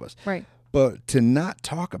affects all of us. Right. But to not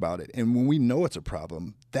talk about it, and when we know it's a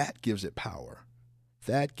problem, that gives it power.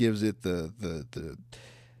 That gives it the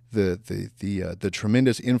the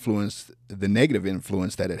tremendous influence, the negative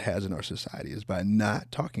influence that it has in our society is by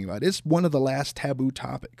not talking about it. It's one of the last taboo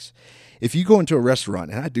topics. If you go into a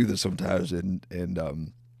restaurant, and I do this sometimes, and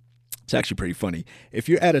it's actually pretty funny. If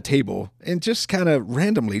you're at a table and just kind of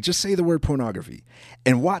randomly just say the word pornography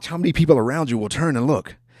and watch how many people around you will turn and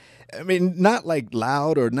look. I mean, not like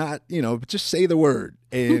loud or not, but just say the word.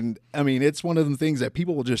 And I mean, it's one of the things that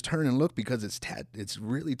people will just turn and look because it's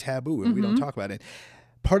really taboo and we don't talk about it.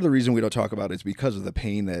 Part of the reason we don't talk about it is because of the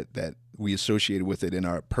pain that we associated with it in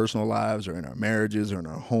our personal lives or in our marriages or in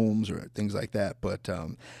our homes or things like that.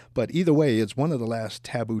 But either way, it's one of the last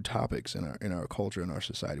taboo topics in our culture, in our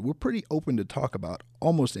society. We're pretty open to talk about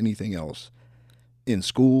almost anything else in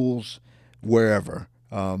schools, wherever.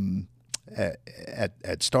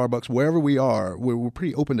 At Starbucks, wherever we are, we're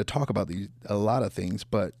pretty open to talk about a lot of things,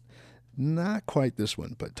 but not quite this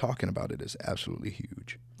one. But talking about it is absolutely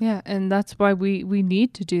huge. Yeah, and that's why we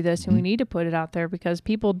need to do this and we need to put it out there because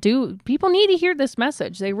people need to hear this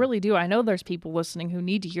message. They really do. I know there's people listening who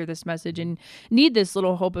need to hear this message and need this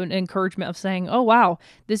little hope and encouragement of saying, "Oh wow,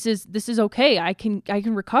 this is okay. I can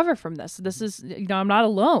recover from this. This is I'm not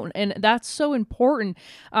alone." And that's so important.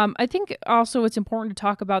 I think also it's important to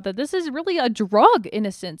talk about that this is really a drug in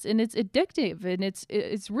a sense, and it's addictive, and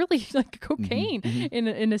it's really like cocaine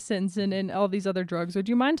in a sense, and all these other drugs. So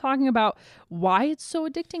do you mind talking about why it's so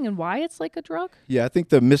addictive? And why it's like a drug? Yeah, I think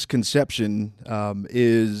the misconception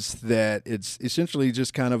is that it's essentially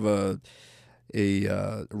just kind of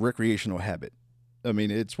a recreational habit. I mean,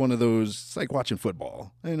 it's one of those, it's like watching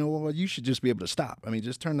football. Well, you should just be able to stop. I mean,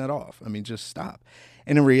 just turn that off. I mean, just stop.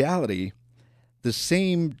 And in reality, the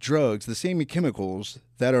same drugs, the same chemicals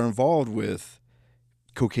that are involved with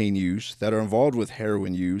cocaine use, that are involved with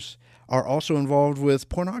heroin use, are also involved with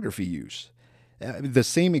pornography use. The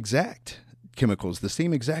same exact chemicals, the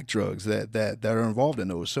same exact drugs that are involved in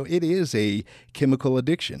those. So it is a chemical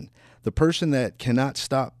addiction. The person that cannot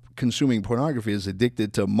stop consuming pornography is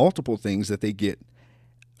addicted to multiple things that they get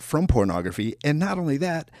from pornography. And not only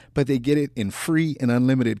that, but they get it in free and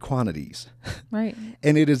unlimited quantities. Right.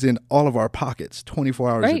 And it is in all of our pockets 24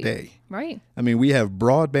 hours a day. Right. I mean, we have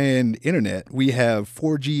broadband internet. We have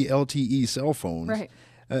 4G LTE cell phones. Right.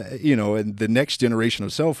 And the next generation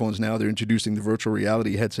of cell phones now, they're introducing the virtual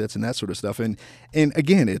reality headsets and that sort of stuff. And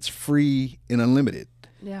again, it's free and unlimited.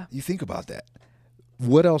 Yeah. You think about that.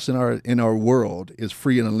 What else in our world is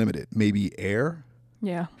free and unlimited? Maybe air?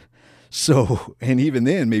 Yeah. So, and even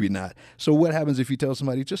then, maybe not. So what happens if you tell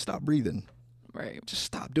somebody, just stop breathing? Right. Just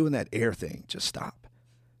stop doing that air thing. Just stop.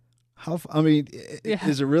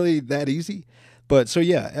 Is it really that easy? But so,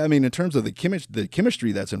 yeah, I mean, in terms of the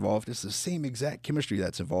chemistry that's involved, it's the same exact chemistry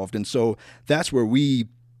that's involved. And so that's where we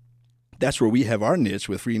have our niche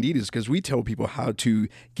with Free Indeed, is because we tell people how to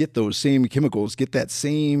get those same chemicals, get that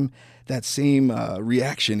same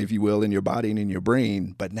reaction, if you will, in your body and in your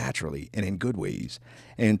brain, but naturally and in good ways,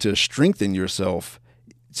 and to strengthen yourself,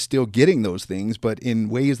 still getting those things, but in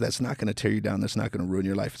ways that's not going to tear you down, that's not going to ruin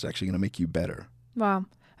your life. It's actually going to make you better. Wow.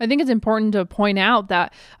 I think it's important to point out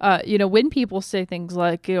that, when people say things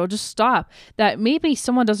like, just stop, that maybe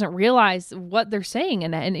someone doesn't realize what they're saying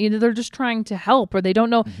and they're just trying to help, or they don't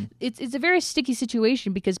know. It's a very sticky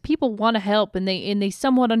situation because people want to help and they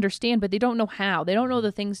somewhat understand, but they don't know how. They don't know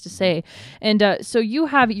the things to say. And so you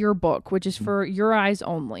have your book, which is for your eyes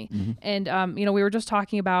only. And, we were just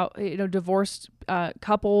talking about, divorced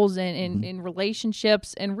couples and in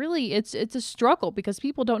relationships, and really it's a struggle because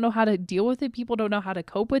people don't know how to deal with it. People don't know how to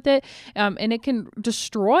cope with it, and it can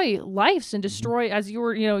destroy lives and destroy, as you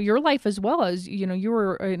were, your life, as well as you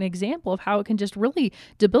were an example of how it can just really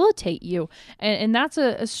debilitate you, and that's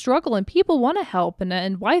a struggle. And people want to help,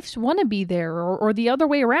 and wives want to be there, or the other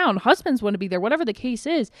way around, husbands want to be there, whatever the case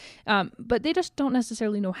is, but they just don't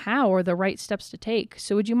necessarily know how or the right steps to take.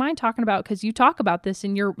 So would you mind talking about, because you talk about this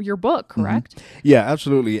in your book, correct? Yeah,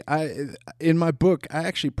 absolutely. In my book, I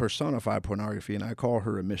actually personify pornography, and I call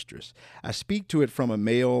her a mistress. I speak to it from a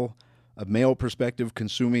male perspective,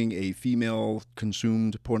 consuming a female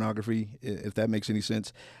consumed pornography, if that makes any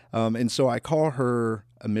sense. And so I call her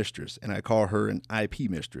a mistress, and I call her an IP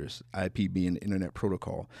mistress, IP being Internet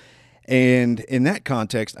Protocol. And in that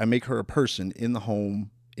context, I make her a person in the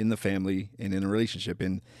home, in the family, and in a relationship.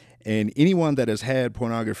 And anyone that has had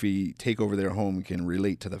pornography take over their home can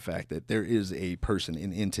relate to the fact that there is a person,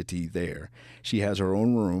 an entity there. She has her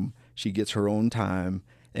own room. She gets her own time.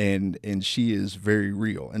 And she is very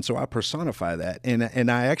real. And so I personify that.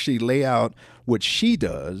 And I actually lay out what she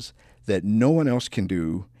does that no one else can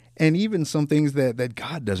do, and even some things that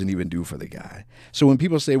God doesn't even do for the guy. So when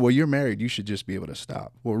people say, well, you're married, you should just be able to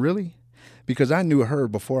stop. Well, really? Because I knew her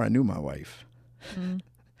before I knew my wife.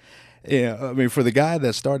 Yeah, I mean, for the guy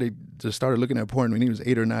that started looking at porn when he was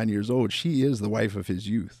 8 or 9 years old, she is the wife of his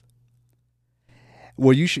youth.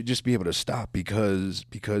 Well, you should just be able to stop because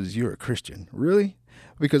you're a Christian. Really?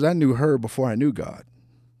 Because I knew her before I knew God.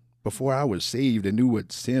 Before I was saved and knew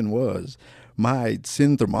what sin was, my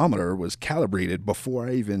sin thermometer was calibrated before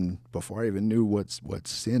I even knew what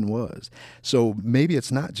sin was. So maybe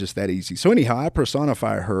it's not just that easy. So anyhow, I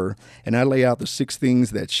personify her and I lay out the 6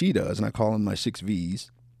 things that she does, and I call them my 6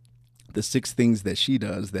 V's. The 6 things that she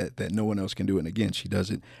does that no one else can do. And again, she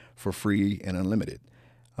does it for free and unlimited.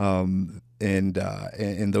 And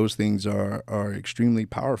those things are extremely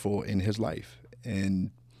powerful in his life,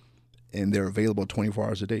 and they're available 24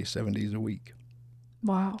 hours a day, 7 days a week.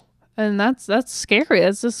 Wow. And that's scary.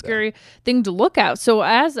 That's a scary thing to look at. So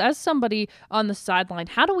as somebody on the sideline,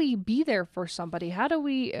 how do we be there for somebody? How do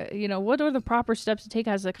we, what are the proper steps to take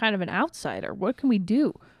as a kind of an outsider? What can we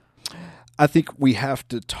do? I think we have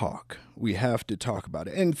to talk. We have to talk about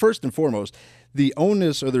it. And first and foremost, the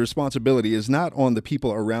onus or the responsibility is not on the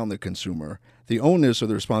people around the consumer. The onus or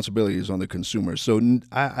the responsibility is on the consumer. So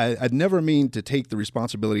I'd never mean to take the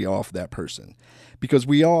responsibility off that person, because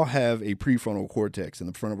we all have a prefrontal cortex in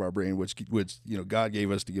the front of our brain, which God gave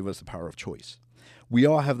us to give us the power of choice. We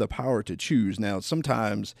all have the power to choose. Now,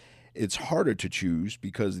 sometimes it's harder to choose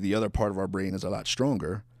because the other part of our brain is a lot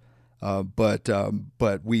stronger. But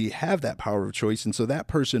we have that power of choice, and so that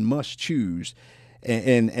person must choose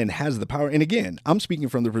and has the power. And again, I'm speaking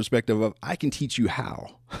from the perspective of I can teach you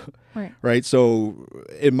how, right? So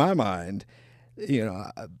in my mind,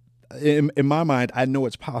 in my mind, I know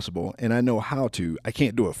it's possible and I know how to. I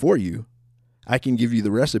can't do it for you. I can give you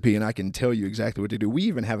the recipe and I can tell you exactly what to do. We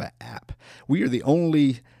even have an app. We are the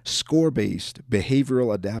only score-based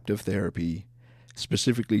behavioral adaptive therapy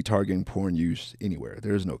specifically targeting porn use anywhere.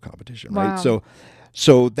 There is no competition, right?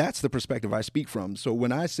 So that's the perspective I speak from. So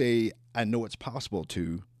when I say I know it's possible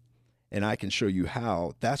to, and I can show you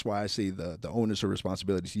how, that's why I say the onus or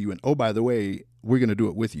responsibility to you. And oh, by the way, we're going to do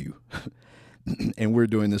it with you. And we're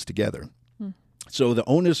doing this together. So the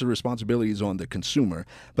onus or responsibility is on the consumer,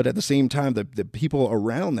 but at the same time, the people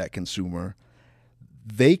around that consumer,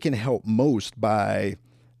 they can help most by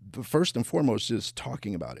first and foremost just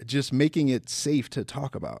talking about it, just making it safe to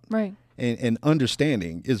talk about. Right. And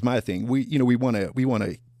understanding is my thing. We want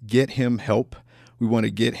to get him help. We want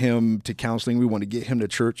to get him to counseling. We want to get him to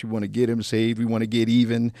church. We want to get him saved. We want to get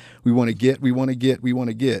even. We want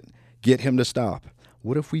to get him to stop.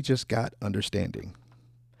 What if we just got understanding?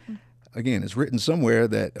 Again, it's written somewhere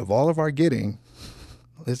that of all of our getting,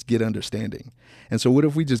 let's get understanding. And so what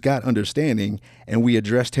if we just got understanding and we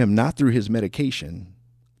addressed him not through his medication,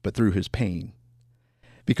 but through his pain?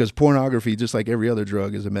 Because pornography, just like every other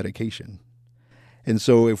drug, is a medication. And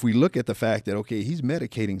so if we look at the fact that, okay, he's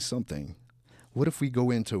medicating something, what if we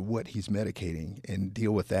go into what he's medicating and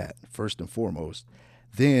deal with that first and foremost?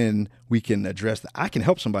 Then we can address that. I can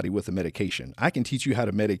help somebody with a medication. I can teach you how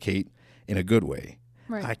to medicate in a good way.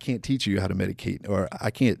 Right. I can't teach you how to medicate, or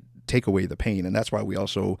I can't take away the pain. And that's why we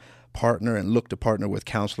also partner and look to partner with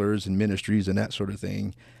counselors and ministries and that sort of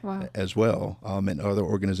thing as well, and other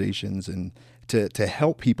organizations, and to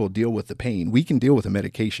help people deal with the pain. We can deal with the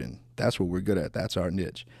medication. That's what we're good at. That's our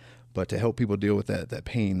niche. But to help people deal with that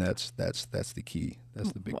pain, that's the key.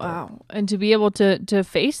 That's the big part. And to be able to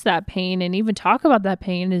face that pain and even talk about that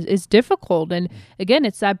pain is difficult. And again,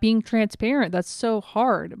 it's that being transparent that's so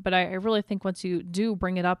hard. But I really think once you do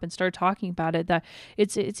bring it up and start talking about it, that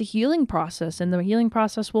it's a healing process, and the healing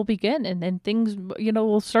process will begin, and then things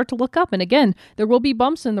will start to look up. And again, there will be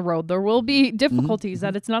bumps in the road. There will be difficulties,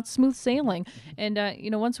 that it's not smooth sailing. And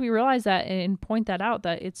once we realize that and point that out,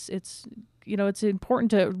 that it's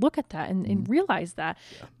important to look at that and realize that,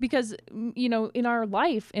 because, in our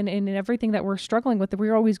life and in everything that we're struggling with,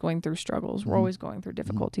 we're always going through struggles. We're always going through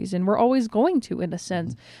difficulties, and we're always going to, in a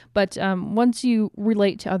sense. But once you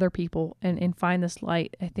relate to other people and find this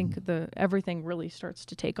light, I think everything really starts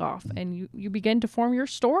to take off, and you begin to form your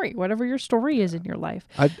story, whatever your story is in your life.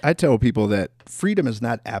 I tell people that freedom is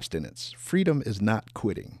not abstinence. Freedom is not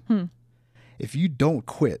quitting. If you don't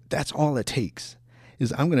quit, that's all it takes.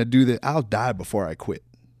 Is I'm going to do that. I'll die before I quit.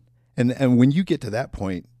 And when you get to that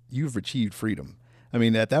point, you've achieved freedom. I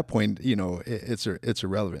mean, at that point, it's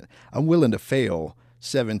irrelevant. I'm willing to fail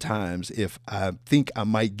 7 times if I think I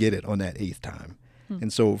might get it on that 8th time.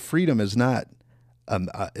 And so freedom is not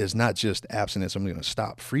just abstinence. I'm going to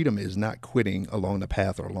stop. Freedom is not quitting along the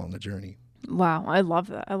path or along the journey. Wow, I love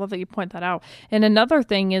that. I love that you point that out. And another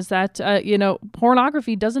thing is that,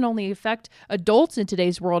 pornography doesn't only affect adults in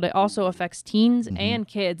today's world, it also affects teens and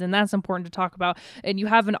kids. And that's important to talk about. And you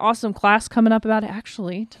have an awesome class coming up about it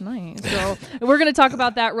actually tonight. So we're going to talk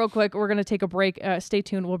about that real quick. We're going to take a break. Stay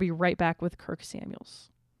tuned. We'll be right back with Kirk Samuels.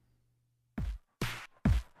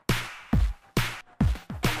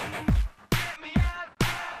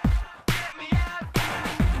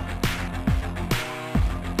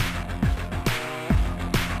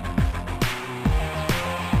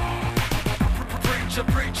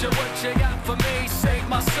 Preacher, what you got for me? Save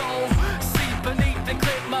my soul. See beneath and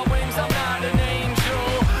clip my wings. I'm not an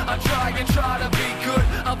angel. I try to be good.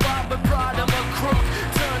 I'm blind but pride. I'm a crook.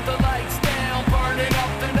 Turn the lights down, burning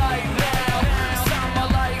up the night now. Sound my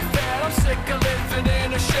life out. I'm sick of living in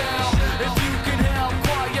a shell. If you can help,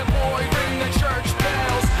 quiet boy, ring the church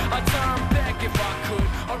bells. I turn back if I could.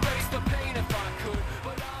 Erase the pain if I could.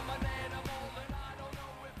 But I'm an animal and I don't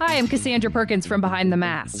know if... Hi, I'm Cassandra Perkins from Behind the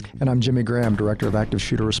Mask. And I'm Jimmy Graham, Director of Active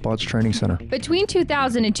Shooter Response Training Center. Between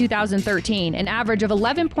 2000 and 2013, an average of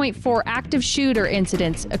 11.4 active shooter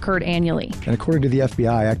incidents occurred annually. And according to the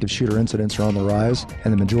FBI, active shooter incidents are on the rise,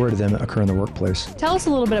 and the majority of them occur in the workplace. Tell us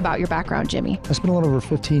a little bit about your background, Jimmy. I spent a little over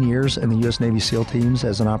 15 years in the U.S. Navy SEAL teams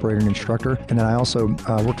as an operating instructor, and then I also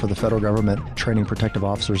worked for the federal government training protective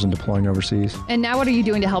officers and deploying overseas. And now what are you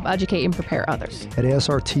doing to help educate and prepare others? At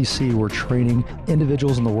ASRTC, we're training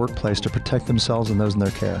individuals in the workplace to protect themselves and those in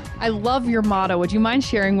their care. I love your motto. Would you mind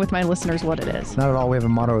sharing with my listeners what it is? Not at all. We have a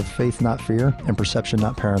motto of faith, not fear, and perception,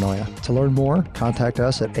 not paranoia. To learn more, contact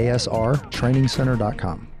us at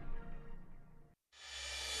asrtrainingcenter.com.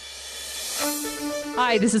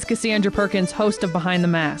 Hi, this is Cassandra Perkins, host of Behind the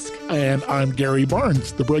Mask. And I'm Gary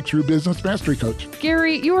Barnes, the Breakthrough Business Mastery Coach.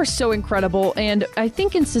 Gary, you are so incredible, and I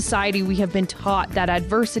think in society we have been taught that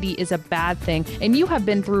adversity is a bad thing, and you have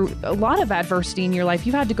been through a lot of adversity in your life.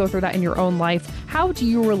 You've had to go through that in your own life. How do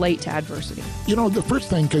you relate to adversity? You know, the first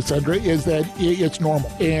thing, Cassandra, is that it's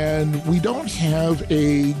normal, and we don't have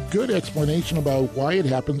a good explanation about why it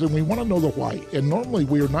happens, and we want to know the why. And normally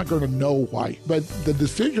we are not going to know why, but the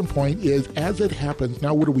decision point is as it happens,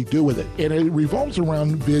 now what do we do with it? And it revolves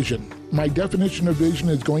around vision. My definition of vision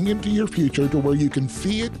is going into your future to where you can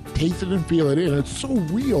see it, taste it, and feel it, and it's so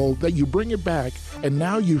real that you bring it back, and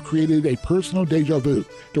now you've created a personal deja vu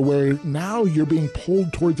to where now you're being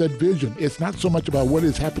pulled towards that vision. It's not so much about what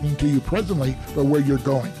is happening to you presently, but where you're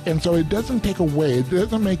going. And so it doesn't take away, it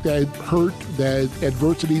doesn't make that hurt, that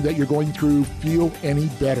adversity that you're going through feel any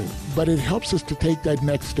better, but it helps us to take that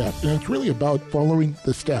next step. And it's really about following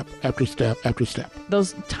the step after step after step.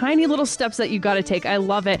 Those tiny little steps that you got to take. I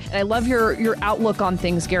love it. And I love your outlook on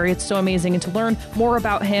things, Gary. It's so amazing. And to learn more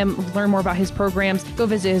about him, learn more about his programs, go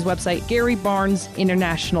visit his website,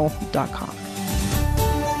 GaryBarnesInternational.com.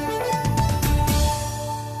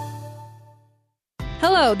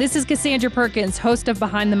 Hello, this is Cassandra Perkins, host of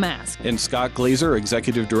Behind the Mask. And Scott Glazer,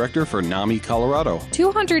 Executive Director for NAMI Colorado.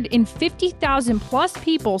 250,000 plus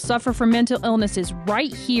people suffer from mental illnesses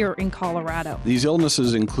right here in Colorado. These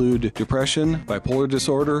illnesses include depression, bipolar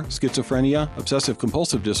disorder, schizophrenia, obsessive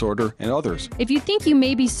compulsive disorder, and others. If you think you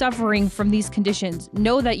may be suffering from these conditions,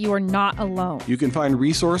 know that you are not alone. You can find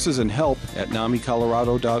resources and help at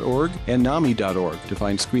NAMIColorado.org and NAMI.org to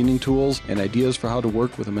find screening tools and ideas for how to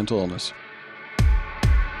work with a mental illness.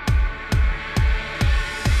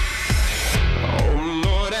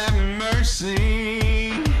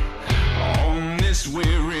 Mercy on this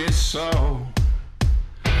weary soul.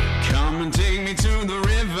 Come and take me to the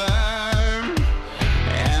river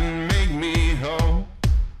and make me whole.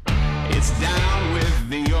 It's down with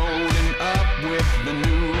the old and up with the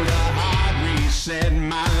new. The hard reset,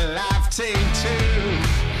 my life take two.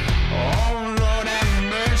 Oh Lord have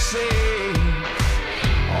mercy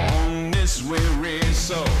on this weary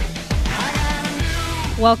soul.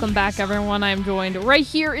 Welcome back, everyone. I'm joined right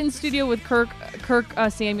here in studio with Kirk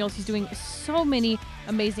Samuels. He's doing so many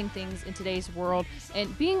amazing things in today's world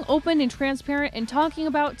and being open and transparent and talking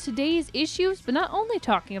about today's issues, but not only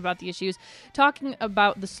talking about the issues, talking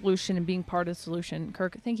about the solution and being part of the solution.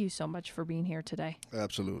 Kirk, thank you so much for being here today.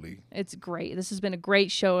 Absolutely. It's great. This has been a great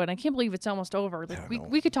show, and I can't believe it's almost over. Like,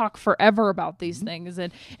 we could talk forever about these things,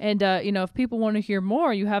 and you know, if people want to hear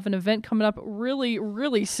more, you have an event coming up really,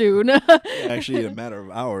 really soon. Actually, in a matter of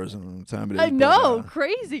hours and time it is. I know,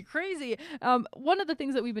 crazy. One of the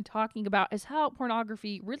things that we've been talking about is how pornography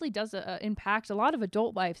really does impact a lot of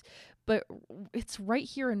adult lives, but it's right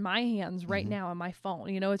here in my hands right now on my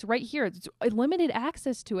phone. You know, it's right here. It's limited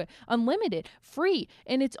access to it, unlimited, free,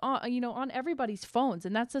 and it's on, you know, on everybody's phones.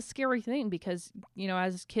 And that's a scary thing because, you know,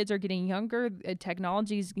 as kids are getting younger,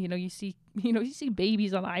 technologies, you know, you see you see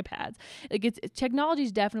babies on iPads. Like technology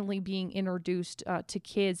is definitely being introduced to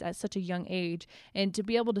kids at such a young age, and to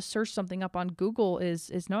be able to search something up on Google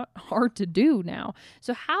is not hard to do now.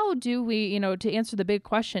 So how do we, to answer the big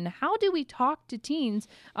question, how do we talk to teens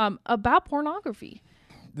about pornography?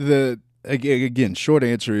 Again, short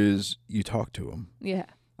answer is you talk to them. Yeah.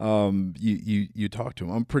 You talk to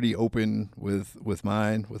them. I'm pretty open with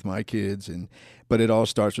my kids, but it all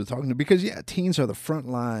starts with talking to them, because teens are the front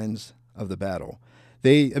lines of the battle.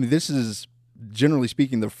 This is, generally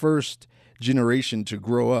speaking, the first generation to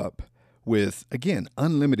grow up with, again,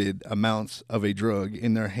 unlimited amounts of a drug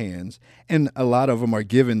in their hands, and a lot of them are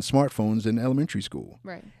given smartphones in elementary school.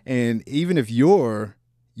 Right. And even if your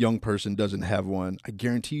young person doesn't have one, I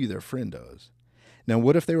guarantee you their friend does. Now,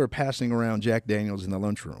 what if they were passing around Jack Daniels in the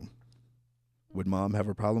lunchroom? Would mom have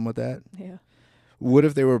a problem with that? Yeah. What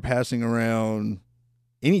if they were passing around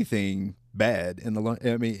anything bad in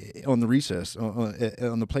on the recess,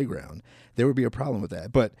 on the playground? There would be a problem with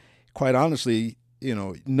that. But quite honestly,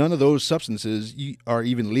 none of those substances are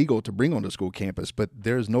even legal to bring onto school campus. But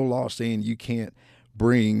there's no law saying you can't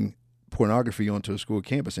bring pornography onto a school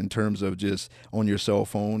campus in terms of just on your cell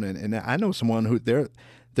phone. And I know someone who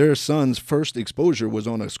their son's first exposure was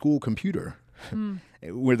on a school computer,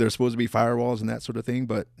 where there's supposed to be firewalls and that sort of thing,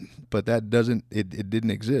 but that it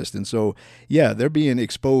didn't exist. And so, they're being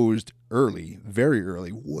exposed early, very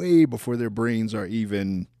early, way before their brains are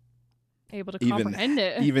even able to comprehend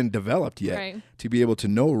it, even developed yet, right, to be able to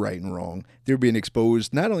know right and wrong. They're being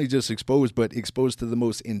exposed, not only just exposed, but exposed to the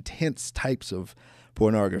most intense types of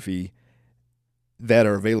pornography that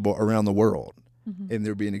are available around the world. Mm-hmm. And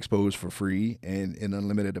they're being exposed for free and in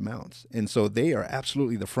unlimited amounts. And so they are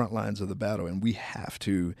absolutely the front lines of the battle. And we have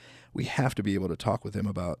to be able to talk with them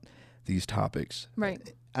about these topics.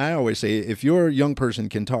 Right. I always say, if your young person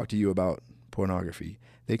can talk to you about pornography,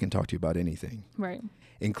 they can talk to you about anything. Right.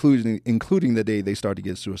 Including the day they start to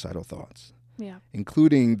get suicidal thoughts. Yeah.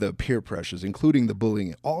 Including the peer pressures, including the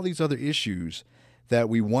bullying, all these other issues that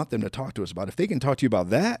we want them to talk to us about. If they can talk to you about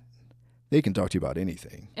that, they can talk to you about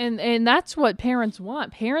anything. And that's what parents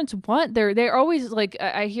want. Parents want, they're always like,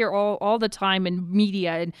 I hear all the time in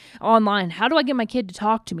media and online, how do I get my kid to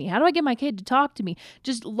talk to me? How do I get my kid to talk to me?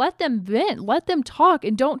 Just let them vent, let them talk,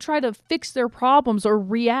 and don't try to fix their problems or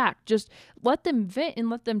react. Just let them vent and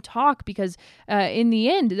let them talk, because in the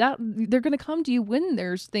end, they're going to come to you when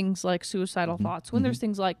there's things like suicidal thoughts, when there's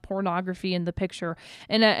things like pornography in the picture.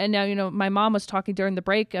 And now, my mom was talking during the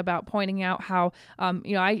break about pointing out how,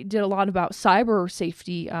 I did a lot about cyber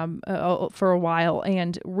safety for a while.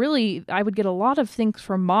 And really, I would get a lot of things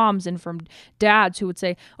from moms and from dads who would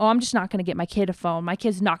say, oh, I'm just not going to get my kid a phone. My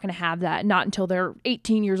kid's not going to have that, not until they're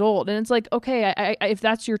 18 years old. And it's like, okay, I if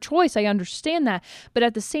that's your choice, I understand that. But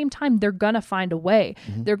at the same time, they're going to find a way.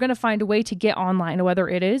 Mm-hmm. They're going to find a way to get online, whether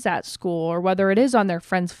it is at school or whether it is on their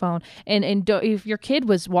friend's phone. And if your kid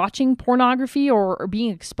was watching pornography or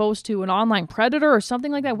being exposed to an online predator or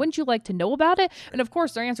something like that, wouldn't you like to know about it? And of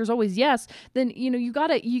course, their answer is always yes. Then, you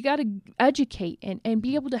gotta educate and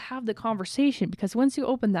be able to have the conversation, because once you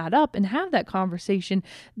open that up and have that conversation,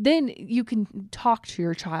 then you can talk to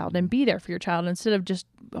your child and be there for your child instead of just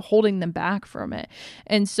holding them back from it.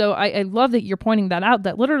 And so I love that you're pointing that out,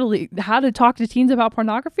 that literally how to talk to teens about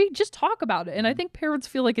pornography, just talk about it. And I think parents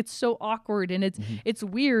feel like it's so awkward and it's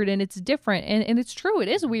weird and it's different. And it's true, it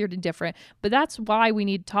is weird and different, but that's why we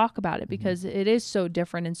need to talk about it, because it is so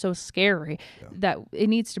different and so scary that it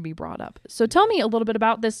needs to be brought up. So tell me a little bit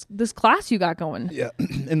about this class you got going. Yeah.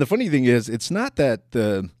 And the funny thing is, it's not that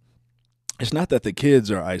the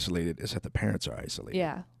kids are isolated, it's that the parents are isolated.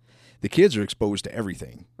 Yeah. The kids are exposed to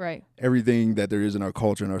everything. Right. Everything that there is in our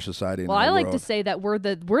culture and our society. Well, I like to say that we're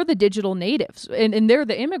the digital natives and they're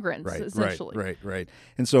the immigrants, right, essentially. Right.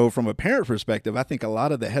 And so from a parent perspective, I think a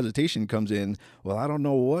lot of the hesitation comes in, well, I don't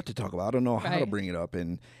know what to talk about. I don't know how to bring it up.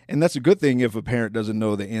 And that's a good thing if a parent doesn't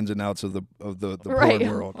know the ins and outs of the porn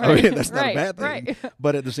world. Right. I mean, that's not a bad thing. Right.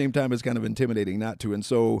 But at the same time, it's kind of intimidating not to. And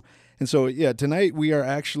so tonight we are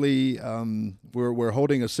actually we're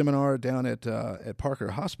holding a seminar down at Parker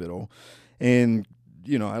Hospital. And,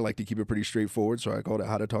 I like to keep it pretty straightforward, so I called it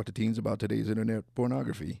How to Talk to Teens About Today's Internet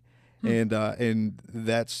Pornography. And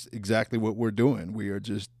that's exactly what we're doing. We are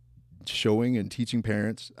just showing and teaching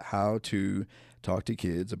parents how to talk to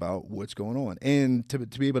kids about what's going on, and to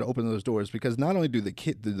be able to open those doors, because not only do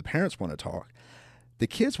the parents want to talk, the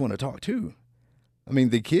kids want to talk too. I mean,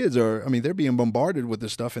 the kids they're being bombarded with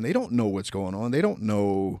this stuff, and they don't know what's going on.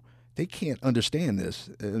 They can't understand this,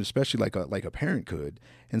 especially like a parent could.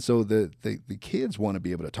 And so the kids want to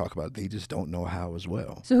be able to talk about it. They just don't know how as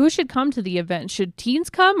well. So who should come to the event? Should teens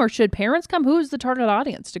come or should parents come? Who is the target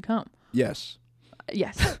audience to come? Yes.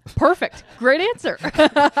 Yes. Perfect. Great answer.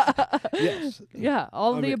 Yes. Yeah,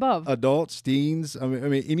 all of the above. Adults, teens, I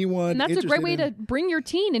mean anyone. And that's a great way to bring your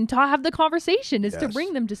teen and have the conversation is to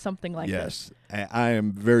bring them to something like this. Yes. I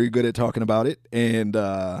am very good at talking about it, and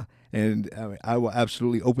I mean, I will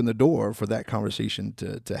absolutely open the door for that conversation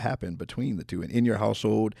to happen between the two, and in your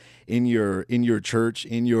household, in your church,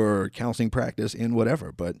 in your counseling practice, in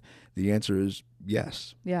whatever. But the answer is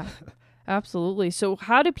yes. Yeah. Absolutely. So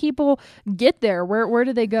how do people get there? Where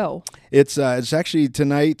do they go? It's actually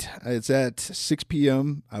tonight. It's at 6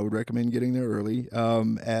 p.m. I would recommend getting there early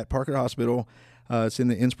at Parker Hospital. It's in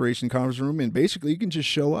the Inspiration Conference Room, and basically you can just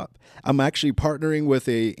show up. I'm actually partnering with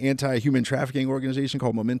a anti-human trafficking organization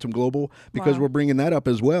called Momentum Global because we're bringing that up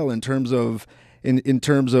as well in terms of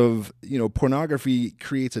pornography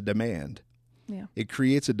creates a demand. Yeah. It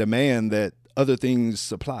creates a demand that other things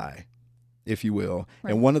supply, if you will.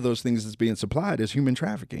 Right. And one of those things that's being supplied is human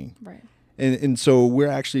trafficking. Right. And so we're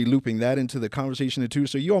actually looping that into the conversation too.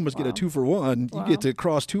 So you almost get a 2-for-1. You get to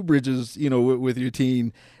cross two bridges, with your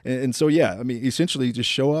teen. And so, yeah, I mean, essentially just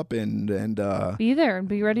show up and be there and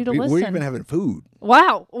be ready to listen. We're even having food.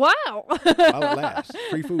 Wow. While it lasts.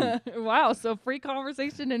 Free food. Wow. So free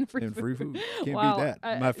conversation and free food. Can't beat that.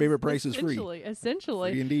 My favorite price is free.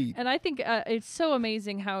 Essentially. Free indeed. And I think it's so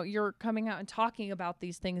amazing how you're coming out and talking about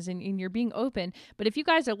these things and you're being open. But if you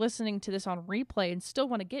guys are listening to this on replay and still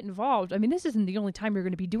want to get involved, I mean, this isn't the only time you're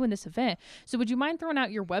going to be doing this event. So would you mind throwing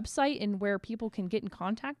out your website and where people can get in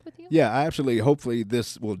contact with you? Yeah, absolutely. Hopefully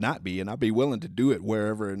this will not be, and I'll be willing to do it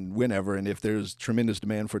wherever and whenever. And if there's tremendous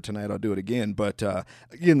demand for tonight, I'll do it again. But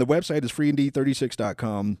again, the website is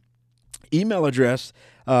freeindeed36.com. Email address,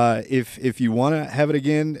 if you want to have it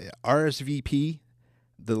again, RSVP.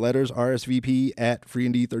 The letters RSVP at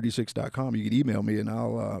freeindeed36.com. You can email me and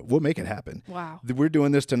we'll make it happen. Wow. We're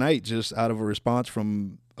doing this tonight just out of a response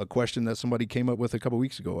from a question that somebody came up with a couple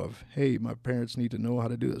weeks ago of, hey, my parents need to know how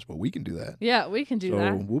to do this. Well, we can do that. Yeah, we can do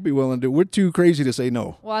that. So we'll be willing to. We're too crazy to say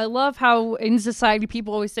no. Well, I love how in society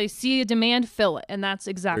people always say, see a demand, fill it. And that's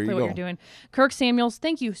exactly what you're doing. Kirk Samuels,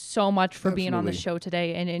 thank you so much for being on the show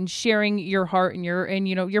today and sharing your heart and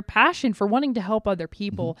your passion for wanting to help other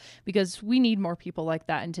people because we need more people like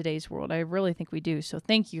that in today's world. I really think we do. So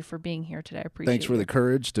thank you for being here today. I appreciate it. Thanks for the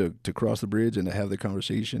courage to cross the bridge and to have the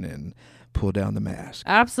conversation and pull down the mask.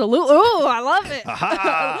 Absolutely. Ooh, I love it.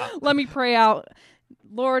 Let me pray out.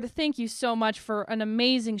 Lord, thank you so much for an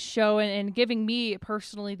amazing show and giving me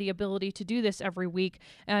personally the ability to do this every week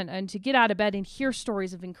and to get out of bed and hear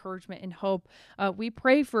stories of encouragement and hope. We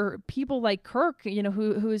pray for people like Kirk,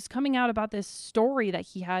 who is coming out about this story that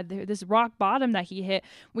he had, this rock bottom that he hit.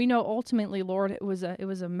 We know ultimately, Lord, it was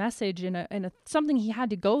a message and something he had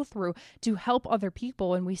to go through to help other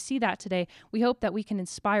people. And we see that today. We hope that we can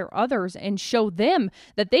inspire others and show them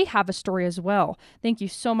that they have a story as well. Thank you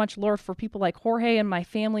so much, Lord, for people like Jorge and my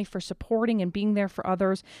family for supporting and being there for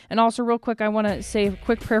others. And also real quick, I want to say a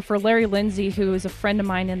quick prayer for Larry Lindsay, who is a friend of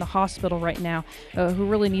mine in the hospital right now, who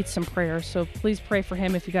really needs some prayers. So please pray for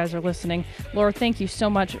him if you guys are listening. Lord, thank you so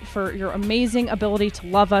much for your amazing ability to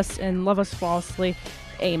love us and love us flawlessly.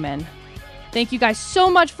 Amen. Thank you guys so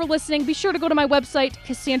much for listening. Be sure to go to my website,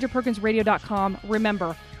 CassandraPerkinsRadio.com.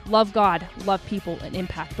 Remember, love God, love people, and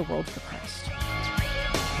impact the world for Christ.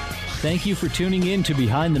 Thank you for tuning in to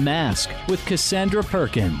Behind the Mask with Cassandra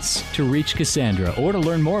Perkins. To reach Cassandra or to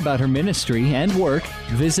learn more about her ministry and work,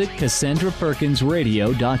 visit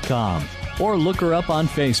CassandraPerkinsRadio.com or look her up on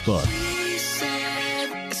Facebook. She said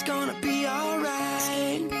it's gonna be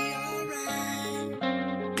alright,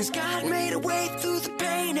 'cause God made a way through the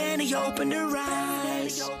pain and He opened her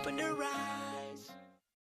eyes.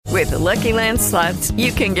 With the Lucky Land Slots,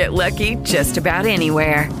 you can get lucky just about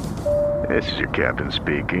anywhere. This is your captain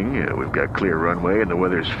speaking. We've got clear runway and the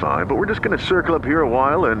weather's fine, but we're just going to circle up here a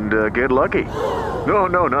while and get lucky.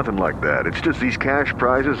 No, nothing like that. It's just these cash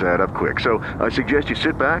prizes add up quick. So I suggest you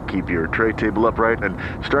sit back, keep your tray table upright, and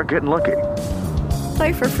start getting lucky.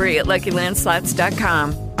 Play for free at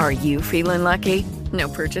LuckyLandSlots.com. Are you feeling lucky? No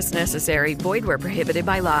purchase necessary. Void where prohibited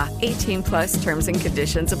by law. 18+ terms and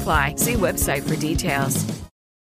conditions apply. See website for details.